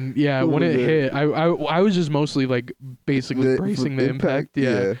 And then yeah, when it hit, I was just mostly like basically bracing the impact.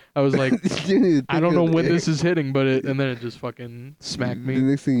 Yeah. I was like, I don't know when this is hitting, but and then it just fucking smacked The me.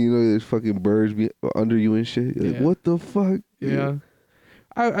 next thing you know, there's fucking birds under you and shit. You're like, Yeah. what the fuck? Yeah.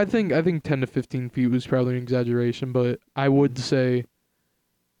 I think 10 to 15 feet was probably an exaggeration, but I would say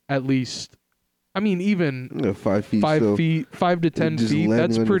at least, I mean, even Yeah, 5 feet. 5 still. feet, 5 to 10 Just feet, landing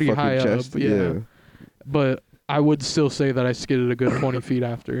that's on your pretty fucking high chest. up. Yeah. But I would still say that I skidded a good 20 feet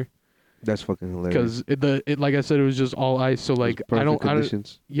after. That's fucking hilarious. Because it like I said, it was just all ice. So It was like I perfect don't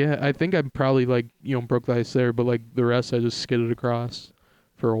conditions. yeah, I think I probably like broke the ice there, but like the rest I just skidded across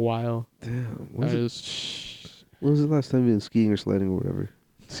for a while. Damn. I When just was the last time you been skiing or sledding or whatever?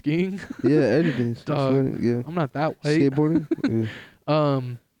 skiing. Yeah, anything. Dog. Sledding, yeah. I'm not that white. Skateboarding? Yeah.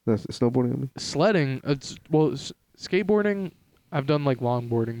 Um, That's snowboarding, I mean. sledding. Skateboarding, I've done like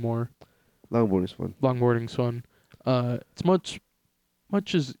longboarding more. Longboarding's fun. Longboarding's fun. It's much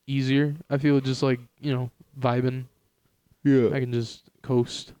is easier. I feel just like, vibing. Yeah. I can just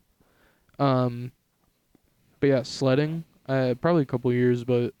coast. But yeah, sledding. Probably a couple years,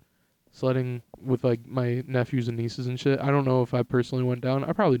 but sledding with like my nephews and nieces and shit. I don't know if I personally went down.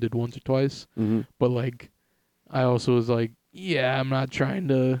 I probably did once or twice, Mm-hmm. but like, I also was like, yeah, I'm not trying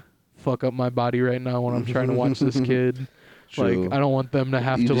to fuck up my body right now when I'm trying to watch this kid. True. Like, I don't want them to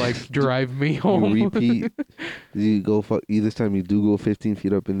have You to just- like drive me You home. repeat. You go fuck. This time you do go 15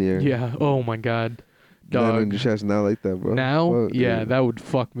 feet up in the air. Yeah. Oh my god. Land on Dog. your chest now like that, bro. Now, Fuck, yeah, dude. that would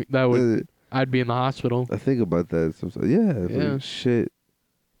fuck me. That would. I'd be in the hospital. I think about that sometimes. Yeah. Yeah. Like shit.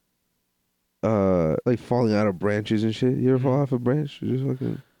 Like falling out of branches and shit. You ever fall Mhm. off a branch? You just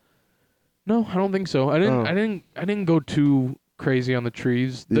fucking. No, I don't think so. I didn't. Oh. I didn't go too crazy on the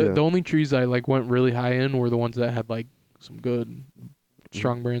trees. The Yeah. the only trees I like went really high in were the ones that had like some good,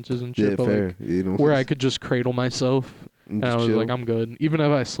 strong branches and shit. Yeah, but fair. like You know. where I could just cradle myself, and I just was chill. like, I'm good. Even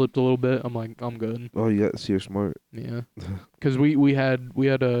if I slipped a little bit, I'm like, I'm good. Oh, you got to see you're smart. Yeah, because we had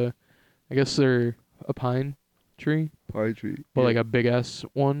a, I guess they're a pine tree, Pine tree. but like a big ass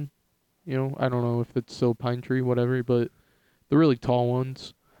one. I don't know if it's still pine tree, whatever, but the really tall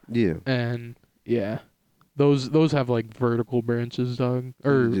ones. Yeah. And yeah, those have like vertical branches, dog,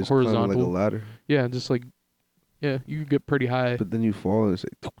 or You just climb it horizontal. like a ladder. Yeah, just like, yeah, you could get pretty high. But then you fall and it's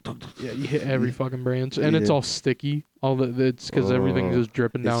like. Yeah, you hit every fucking branch, and it's Yeah. all sticky. It's because everything's Oh. just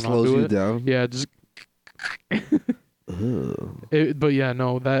dripping It down slows onto you it. down. Yeah, just. Ugh. But yeah,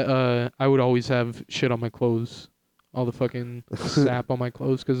 no, that I would always have shit on my clothes, all the fucking sap on my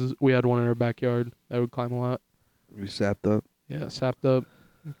clothes, because we had one in our backyard that would climb a lot. You sapped up. Yeah, sapped up,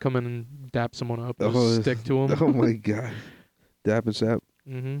 come in and dap someone up, just Oh, stick to them. Oh my god. Dap and sap.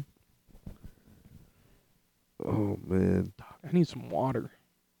 Mm-hmm. Oh man. I need some water.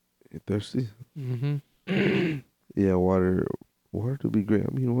 You thirsty? Mm-hmm. Yeah, water. Water would be great.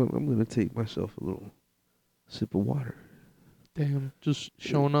 I mean, what? I'm gonna take myself a little sip of water. Damn, just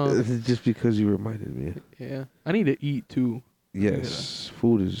showing up. Just because you reminded me. Yeah, I need to eat too. Yes,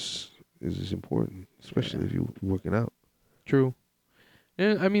 food is important, especially Yeah. if you're working out. True.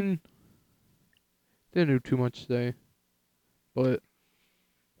 And I mean, didn't do too much today, but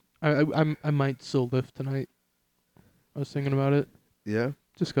I might still lift tonight. I was thinking about it, Yeah.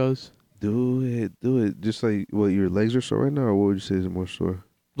 just 'cause Do it. Just like what, your legs are sore right now, or what would you say is more sore?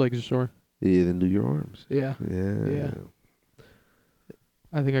 legs are sore. Yeah, then do your arms. Yeah, Yeah. Yeah.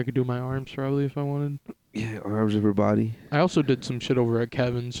 I think I could do my arms probably if I wanted. Yeah, arms, upper body. I also did some shit over at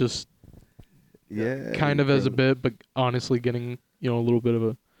Kevin's, just Yeah. kind of as a bit, but honestly getting a little bit of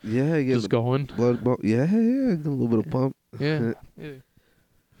a Yeah, you get just going. blood bump. Yeah, get a little bit of pump. Yeah. Yeah.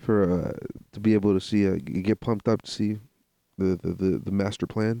 For to be able to see, you get pumped up to see the master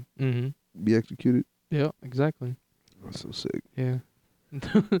plan Mm-hmm. be executed. Yeah. Exactly. That's so sick. Yeah.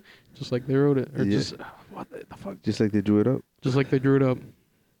 Just like they wrote it, or Yeah. just what the fuck? Just like they drew it up. Just like they drew it up.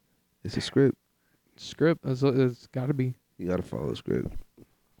 It's a script. Script. It's got to be. You gotta follow the script.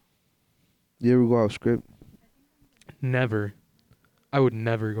 You ever go off script? Never. I would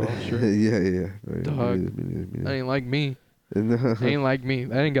never go off script. Yeah. Right. Dog. Me neither. That ain't like me. No. Ain't like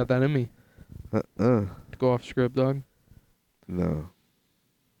me. I ain't got that in me to go off script, dog. No.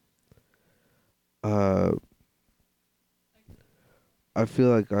 I feel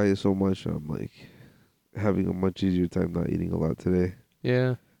like I ate so much. I'm like having a much easier time not eating a lot today.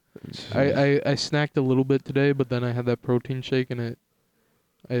 Yeah. I snacked a little bit today, but then I had that protein shake and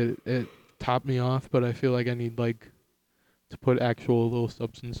it topped me off. But I feel like I need to put actual little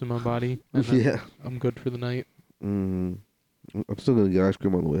substance in my body, and then Yeah. I'm good for the night. I'm still gonna get ice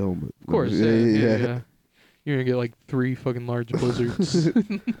cream on the way home. But Of course, yeah. You're gonna get like 3 fucking large blizzards.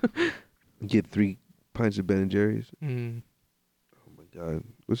 Get 3 pints of Ben and Jerry's. Mm. Oh my god,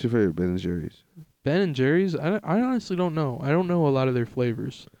 what's your favorite Ben and Jerry's? Ben and Jerry's. I honestly don't know. I don't know a lot of their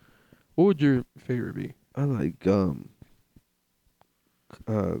flavors. What would your favorite be? I like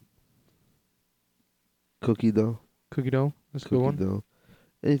cookie dough. Cookie dough. That's a good Cookie one. dough.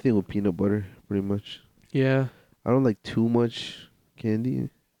 Anything with peanut butter, pretty much. Yeah. I don't like too much candy,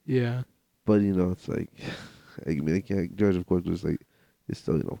 Yeah. but it's like, I mean, I can't judge, of course, but it's like, it's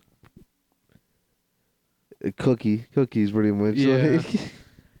still, a cookies pretty much. Yeah. Like,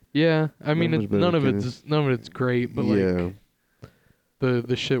 Yeah. I mean, much better none of than it's great, but yeah.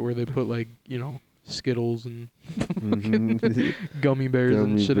 the shit where they put like Skittles and Mhm. gummy bears and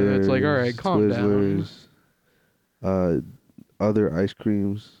Gummy shit in it. It's like, all right, bears, calm down. Twizzlers, other ice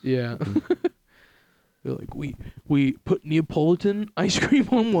creams. Yeah. They're like, we put Neapolitan ice cream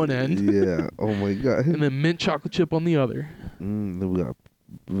on one end, Yeah. Oh my god. and then mint chocolate chip on the other. Then we got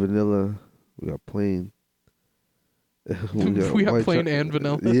vanilla. We got plain. We got white plain and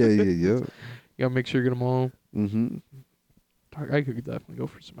vanilla. Yeah. You gotta make sure you get them all. Mm-hmm. I could definitely go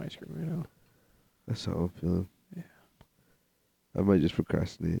for some ice cream right now. That's how I'm feeling. Yeah. I might just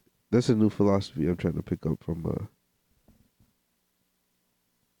procrastinate. That's a new philosophy I'm trying to pick up from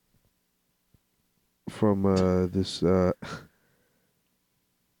this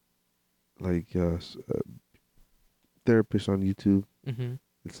like therapist on YouTube. Mhm.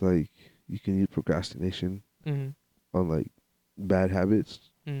 It's like you can use procrastination Mhm. on like bad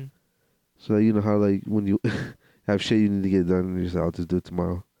habits. Mhm. So you know how like when you have shit you need to get done and you just I'll just do it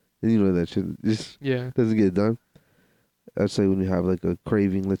tomorrow. And you know that shit just Yeah. doesn't get done. I'd say when you have like a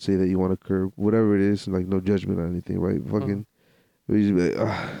craving, let's say that you want to curb whatever it is, and like no judgment on anything, right? Fucking, you just be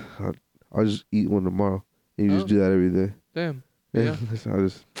like, I'll just eat one tomorrow, and you just do that every day. Damn. Yeah.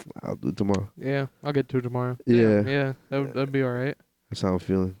 I'll do it tomorrow. Yeah. I'll get to it tomorrow. Yeah. Damn. Yeah. That'd be all right. That's how I'm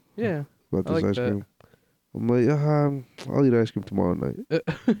feeling Yeah. about I this like ice that. cream. I'm like, I'll eat ice cream tomorrow night.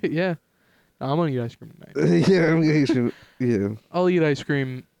 Yeah. I'm gonna eat ice cream tonight. Yeah, I'm gonna eat. Yeah. I'll eat ice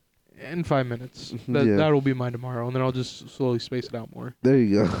cream in 5 minutes. Yeah. That'll be mine tomorrow, and then I'll just slowly space it out more. There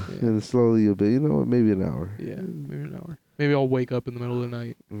you go. Yeah. And slowly a bit. You know what? Maybe an hour. Yeah, maybe an hour. Maybe I'll wake up in the middle of the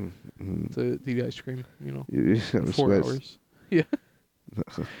night Mm-hmm. to eat ice cream. You know, You for gotta 4 sweat. hours. Yeah.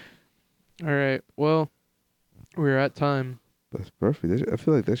 All right. Well, we're at time. That's perfect. I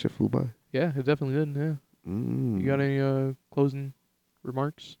feel like that shit flew by. Yeah, it definitely did. Yeah. You got any closing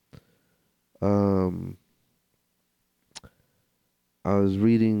remarks? I was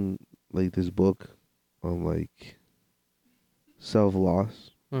reading like this book on like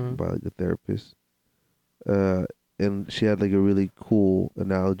self-loss by like a therapist. And she had like a really cool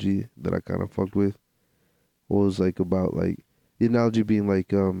analogy that I kind of fucked with. What was like about like the analogy being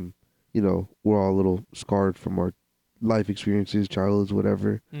like you know, we're all a little scarred from our life experiences, childhoods,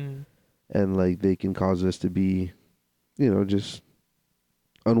 whatever. And like they can cause us to be, you know, just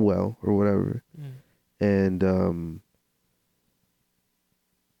unwell or whatever. And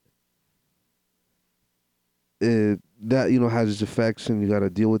that, you know, has its effects and you got to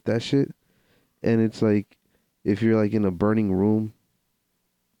deal with that shit. And it's like if you're like in a burning room,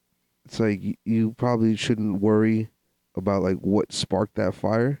 it's like you probably shouldn't worry about like what sparked that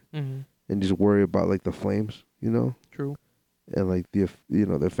fire and just worry about like the flames, you know? True. And like the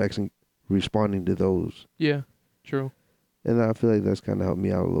effects and responding to those. Yeah. True. And I feel like that's kind of helped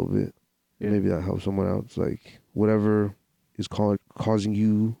me out a little bit. Yeah. Maybe that helps someone else. Like whatever is causing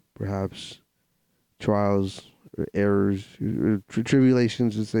you perhaps trials or errors, or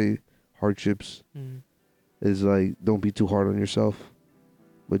tribulations, let's say hardships, is like don't be too hard on yourself,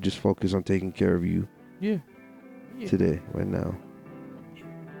 but just focus on taking care of you. Yeah. Today, right now.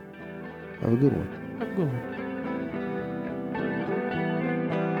 Have a good one. Have a good one.